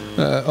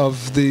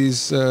of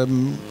these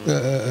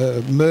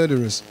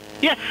murderers.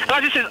 Yeah, and I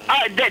just said,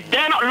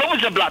 they're not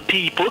loads of black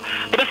people,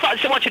 but the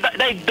fact so much that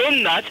they've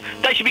done that,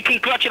 they should be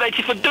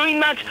congratulated for doing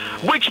that.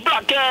 Which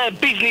black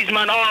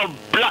businessman or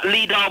black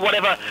leader or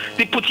whatever,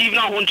 they put even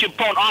 £100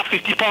 or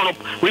 £50 up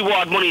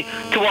reward money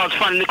towards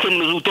finding the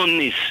criminals who've done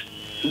this?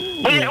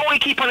 But all we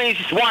keep on is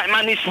this white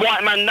man, this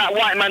white man, that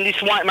white man,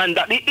 this white man,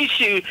 that. The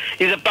issue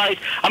is about,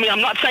 I mean, I'm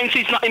not saying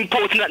it's not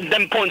important that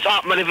them points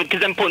aren't relevant,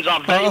 because them points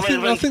are very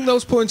relevant. I think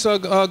those points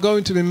are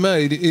going to be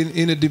made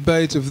in a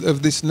debate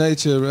of this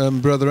nature,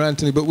 Brother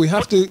Anthony. But we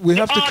have to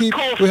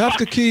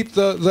keep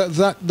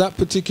that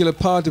particular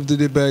part of the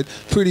debate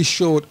pretty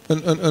short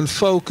and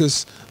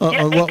focus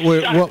on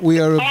what we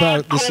are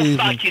about this evening.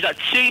 The fact is that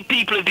 2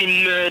 people have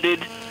been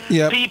murdered.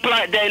 Yep. People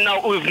out there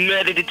now who have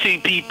murdered the 2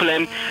 people,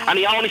 and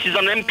the onus is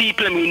on them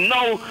people who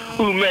know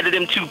who murdered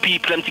them 2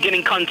 people to get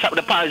in contact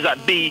with the powers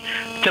that be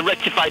to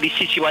rectify this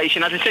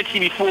situation. As I said to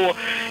you before,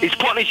 it's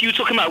pointless you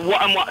talking about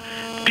what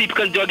people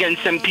can do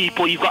against them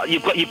people. You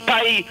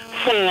pay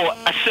for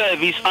a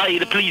service, i.e.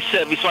 the police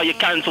service or your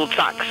council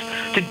tax,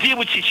 to deal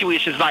with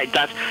situations like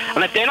that.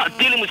 And if they're not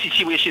dealing with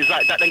situations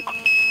like that, then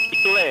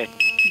it's there.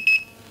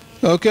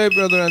 Okay,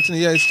 Brother Anthony.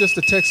 Yeah, it's just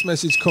a text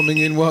message coming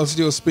in whilst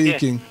you're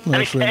speaking,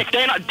 my friend. If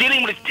they're not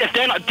dealing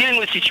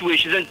with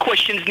situations, then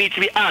questions need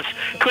to be asked.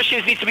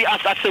 Questions need to be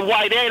asked as to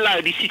why they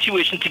allow this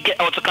situation to get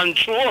out of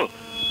control.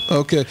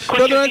 Okay,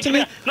 Brother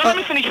Anthony. Let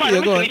me finish.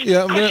 Yeah, go on.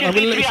 Yeah, I'm going to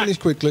let you finish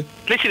quickly.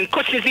 Listen,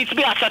 questions need to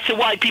be asked as to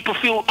why people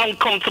feel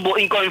uncomfortable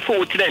in going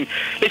forward to them.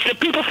 Listen, if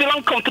people feel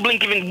uncomfortable in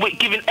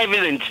giving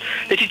evidence,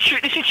 they should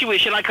treat the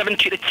situation like having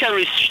treated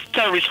terrorist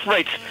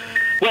threats.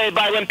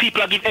 Whereby when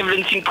people are giving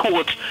evidence in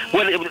court,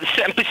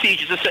 certain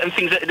procedures or certain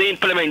things that they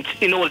implement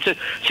in order to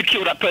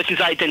secure that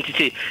person's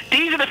identity.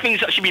 These are the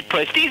things that should be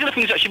pressed. These are the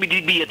things that should be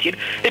debated.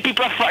 If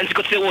people are frightened to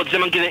go towards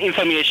them and give them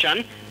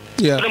information,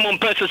 for them on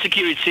personal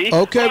security.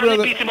 Okay,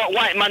 brother. About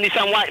white man this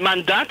and white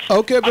man that.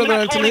 Okay, Brother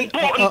Anthony.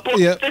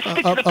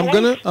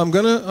 I'm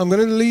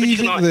gonna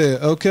leave it there.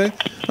 Okay.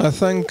 I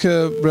thank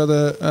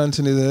Brother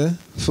Anthony there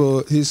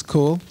for his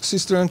call.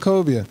 Sister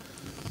Ancobia.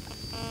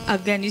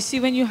 Again, you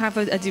see, when you have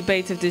a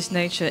debate of this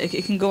nature,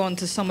 it can go on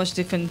to so much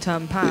different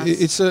paths.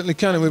 It certainly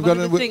can, and we've got.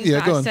 One of the things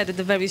that I said at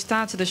the very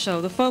start of the show,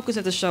 the focus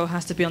of the show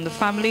has to be on the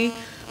family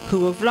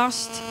who have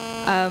lost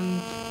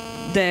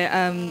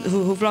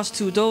who've lost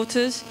 2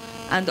 daughters,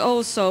 and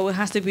also it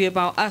has to be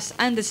about us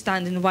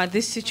understanding why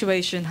this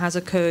situation has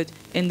occurred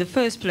in the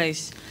first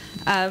place.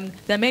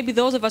 There may be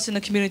those of us in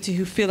the community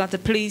who feel that the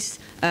police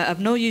are of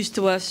no use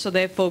to us, so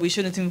therefore we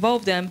shouldn't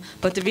involve them.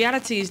 But the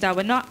reality is that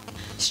we're not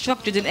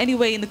structured in any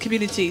way in the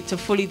community to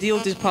fully deal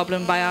with this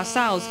problem by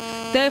ourselves.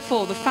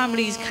 Therefore, the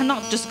families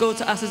cannot just go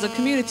to us as a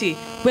community.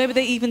 Where would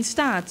they even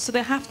start? So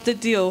they have to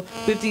deal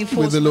with the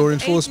enforcement, with the law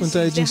enforcement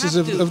agencies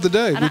of the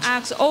day. And I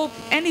ask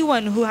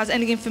anyone who has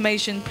any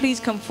information, please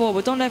come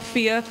forward. Don't let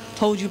fear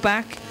hold you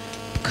back.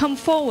 Come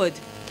forward.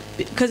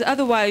 Because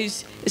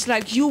otherwise, it's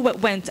like you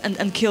went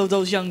and killed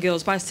those young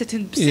girls by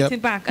sitting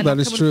back and not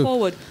coming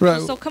forward.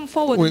 Right. So come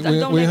forward. And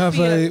don't we have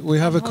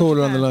a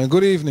caller on the line.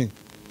 Good evening.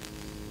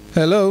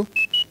 Hello.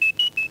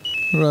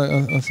 Right.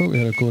 I thought we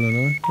had a caller on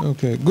the line.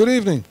 Okay. Good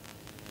evening.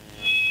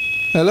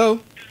 Hello.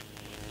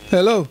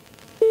 Hello.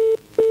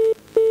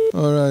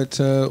 All right,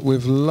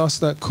 we've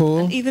lost that call.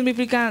 And even with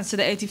regards to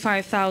the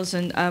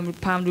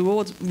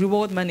 £85,000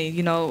 reward money,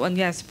 you know, and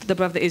yes, the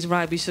brother is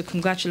right. We should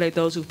congratulate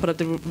those who put up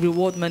the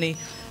reward money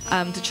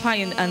to try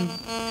and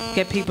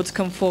get people to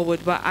come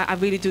forward. But I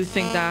really do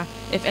think that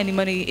if any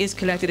money is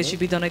collected, it should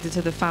be donated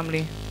to the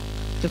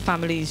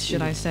families,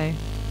 should I say,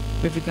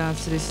 with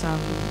regards to this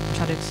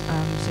tragic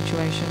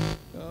situation.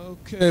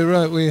 Okay,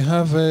 right. We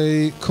have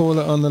a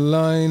caller on the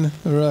line.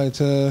 Right.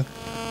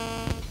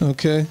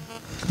 Okay.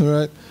 All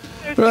right.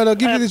 Right, I'll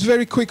give you this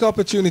very quick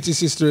opportunity,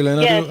 Sister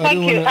Elaine. Yes, I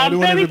don't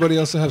want everybody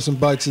else to have some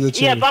bites of the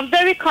cherry. Yeah, but I'm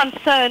very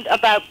concerned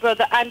about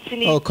Brother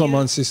Anthony. Oh, come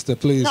on, Sister,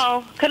 please.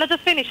 No, can I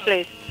just finish,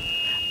 please?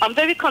 I'm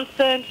very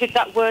concerned with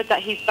that word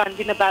that he's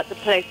banding about the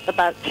place,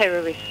 about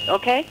terrorists,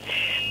 okay?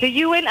 The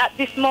UN at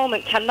this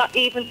moment cannot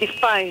even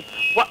define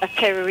what a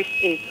terrorist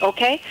is,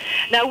 okay?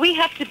 Now, we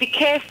have to be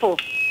careful,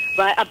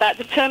 right, about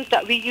the terms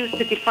that we use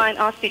to define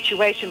our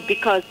situation,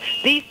 because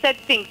these said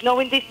things,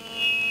 knowing this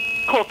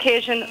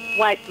Caucasian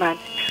white man,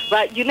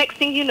 right? Next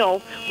thing you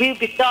know, we'll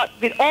be start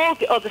with all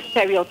the other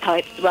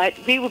stereotypes, right?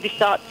 We will be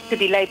start to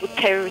be labelled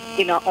terrorists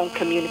in our own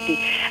community.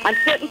 And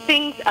certain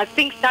things, as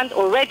things stand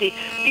already,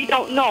 we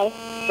don't know,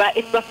 Right?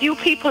 If a few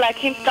people like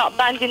him start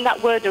banding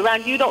that word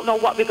around, you don't know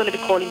what we're going to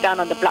be calling down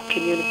on the black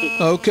community.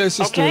 Okay,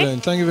 Sister Elaine,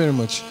 thank you very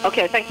much.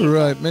 Okay, thank you.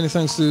 Right, many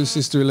thanks to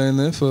Sister Elaine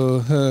there for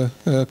her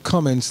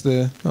comments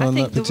there on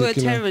that particular... I think the word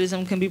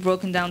terrorism can be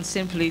broken down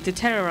simply to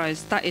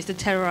terrorize. That is to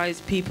terrorize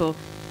people.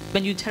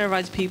 When you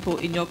terrorize people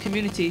in your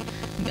community,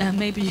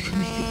 maybe you can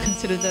make it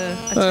considered a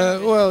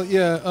terrorist. Well,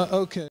 yeah, okay.